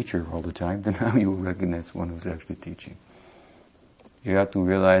are the teacher all the time, then how you will recognize one who's actually teaching. You have to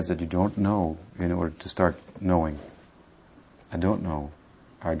realize that you don't know in order to start knowing. I don't know.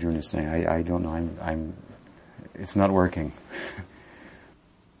 Arjuna is saying, I don't know. It's not working.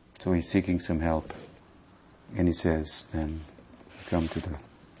 So he's seeking some help. And he says, then come to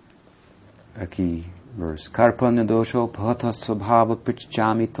a key verse. Karpanya dosho bhata svabhava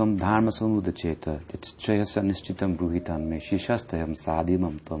prichami tam dharma samudacheta yatchaya sanishchitam gruhitan me shishastayam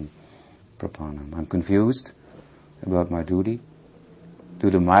sadimam tam prapanam. I'm confused about my duty due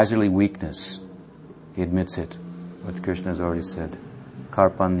to miserly weakness. He admits it, what Krishna has already said.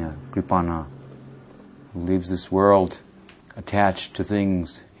 Karpanya, kripana, who leaves this world attached to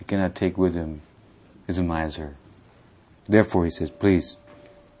things he cannot take with him, is a miser. Therefore, he says, please,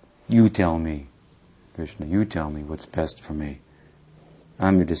 you tell me, Krishna, you tell me what's best for me.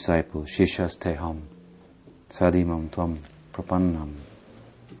 I'm your disciple, shishasteham, sadimam tvam prapannam.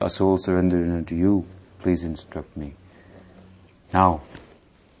 A soul surrendered unto you, please instruct me. Now,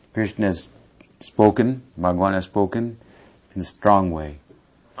 Krishna has spoken, Bhagavan has spoken in a strong way,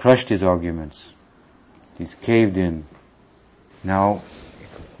 crushed his arguments. He's caved in. Now,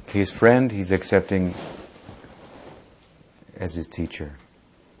 his friend, he's accepting as his teacher.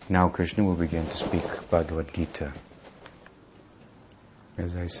 Now Krishna will begin to speak Bhagavad-gita.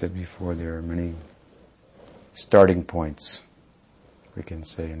 As I said before, there are many starting points, we can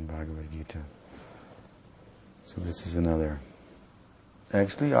say, in Bhagavad-gita. So this is another.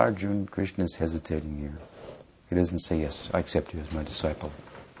 Actually, Arjuna, Krishna is hesitating here. He doesn't say, yes, I accept you as my disciple.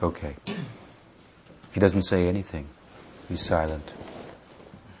 Okay. He doesn't say anything. He's silent.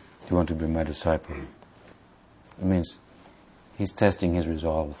 You want to be my disciple? It means he's testing his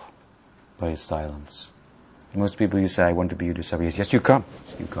resolve by his silence. Most people, you say, I want to be your disciple. Yes, you come.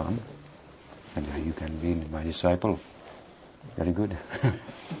 You come. And you can be my disciple. Very good.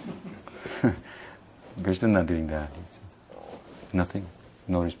 Krishna is not doing that. He says, nothing.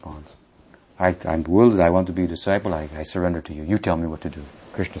 No response. I'm willed, I want to be a disciple, I surrender to you. You tell me what to do.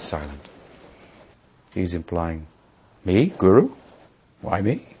 Krishna is silent. He's implying, me? Guru? Why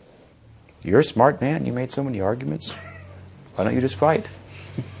me? You're a smart man, you made so many arguments. Why don't you just fight?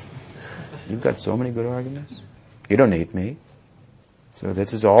 You've got so many good arguments. You don't need me. So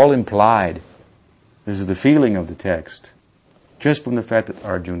this is all implied. This is the feeling of the text. Just from the fact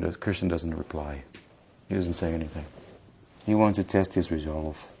that Krishna doesn't reply. He doesn't say anything. He wants to test his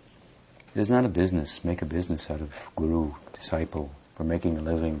resolve. It is not a business. Make a business out of guru, disciple, for making a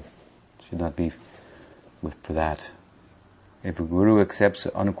living. It should not be for that. If a guru accepts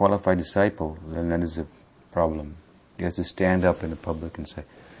an unqualified disciple, then that is a problem. He has to stand up in the public and say,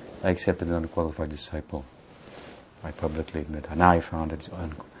 I accepted an unqualified disciple. I publicly admit. And I found it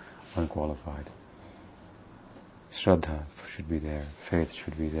unqualified. Shraddha should be there. Faith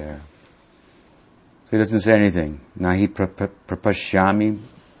should be there. So he doesn't say anything. Nahi prapashyami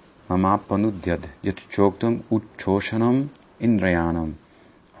mama panudyad yat choktam uchoshanam indrayanam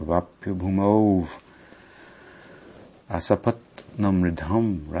avapya bhumov asapatnam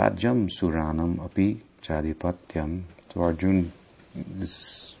ridham rajam suranam api chadipatyam. So Arjuna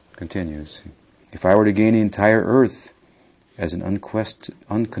continues. If I were to gain the entire earth as an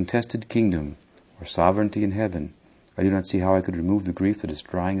uncontested kingdom or sovereignty in heaven, I do not see how I could remove the grief that is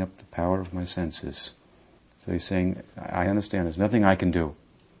drying up the power of my senses. So he's saying, I understand, there's nothing I can do.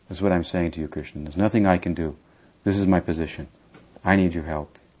 That's what I'm saying to you, Krishna. There's nothing I can do. This is my position. I need your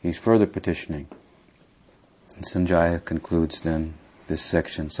help. He's further petitioning. And Sanjaya concludes then this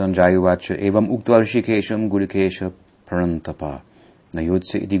section. Sanjaya vacha evam uktva rishikesham gurikesha parantapa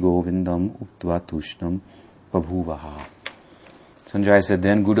nayodse iti govindam uktva tushnam babhuvaha. Sanjaya said,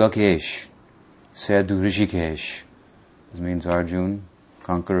 then Gudakesh said to Rishikesh, this means Arjuna,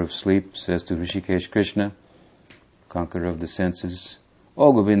 conqueror of sleep, says to Rishikesh, Krishna, conqueror of the senses,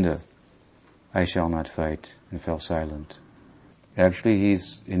 O Govinda, I shall not fight, and fell silent. Actually,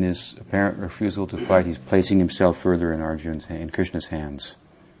 he's, in his apparent refusal to fight, he's placing himself further in Krishna's hands.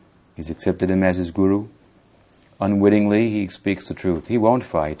 He's accepted him as his guru. Unwittingly, he speaks the truth. He won't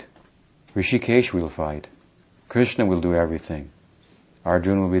fight. Rishikesh will fight. Krishna will do everything.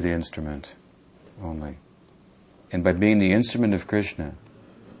 Arjuna will be the instrument only. And by being the instrument of Krishna,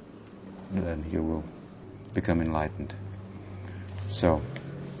 then you will become enlightened. So,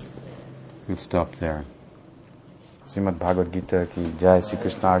 we'll stop there. Srimad Bhagavad-gita ki jai, Sri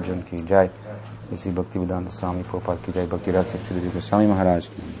Krishna Arjuna ki jai, Sri Bhaktivedanta Swami Prabhupada ki jai, Bhakti Raksha Sri Goswami Maharaj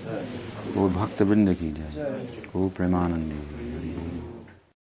ki jai, Gaur Bhakta Vrinda ki jai, Gaur Premanandi.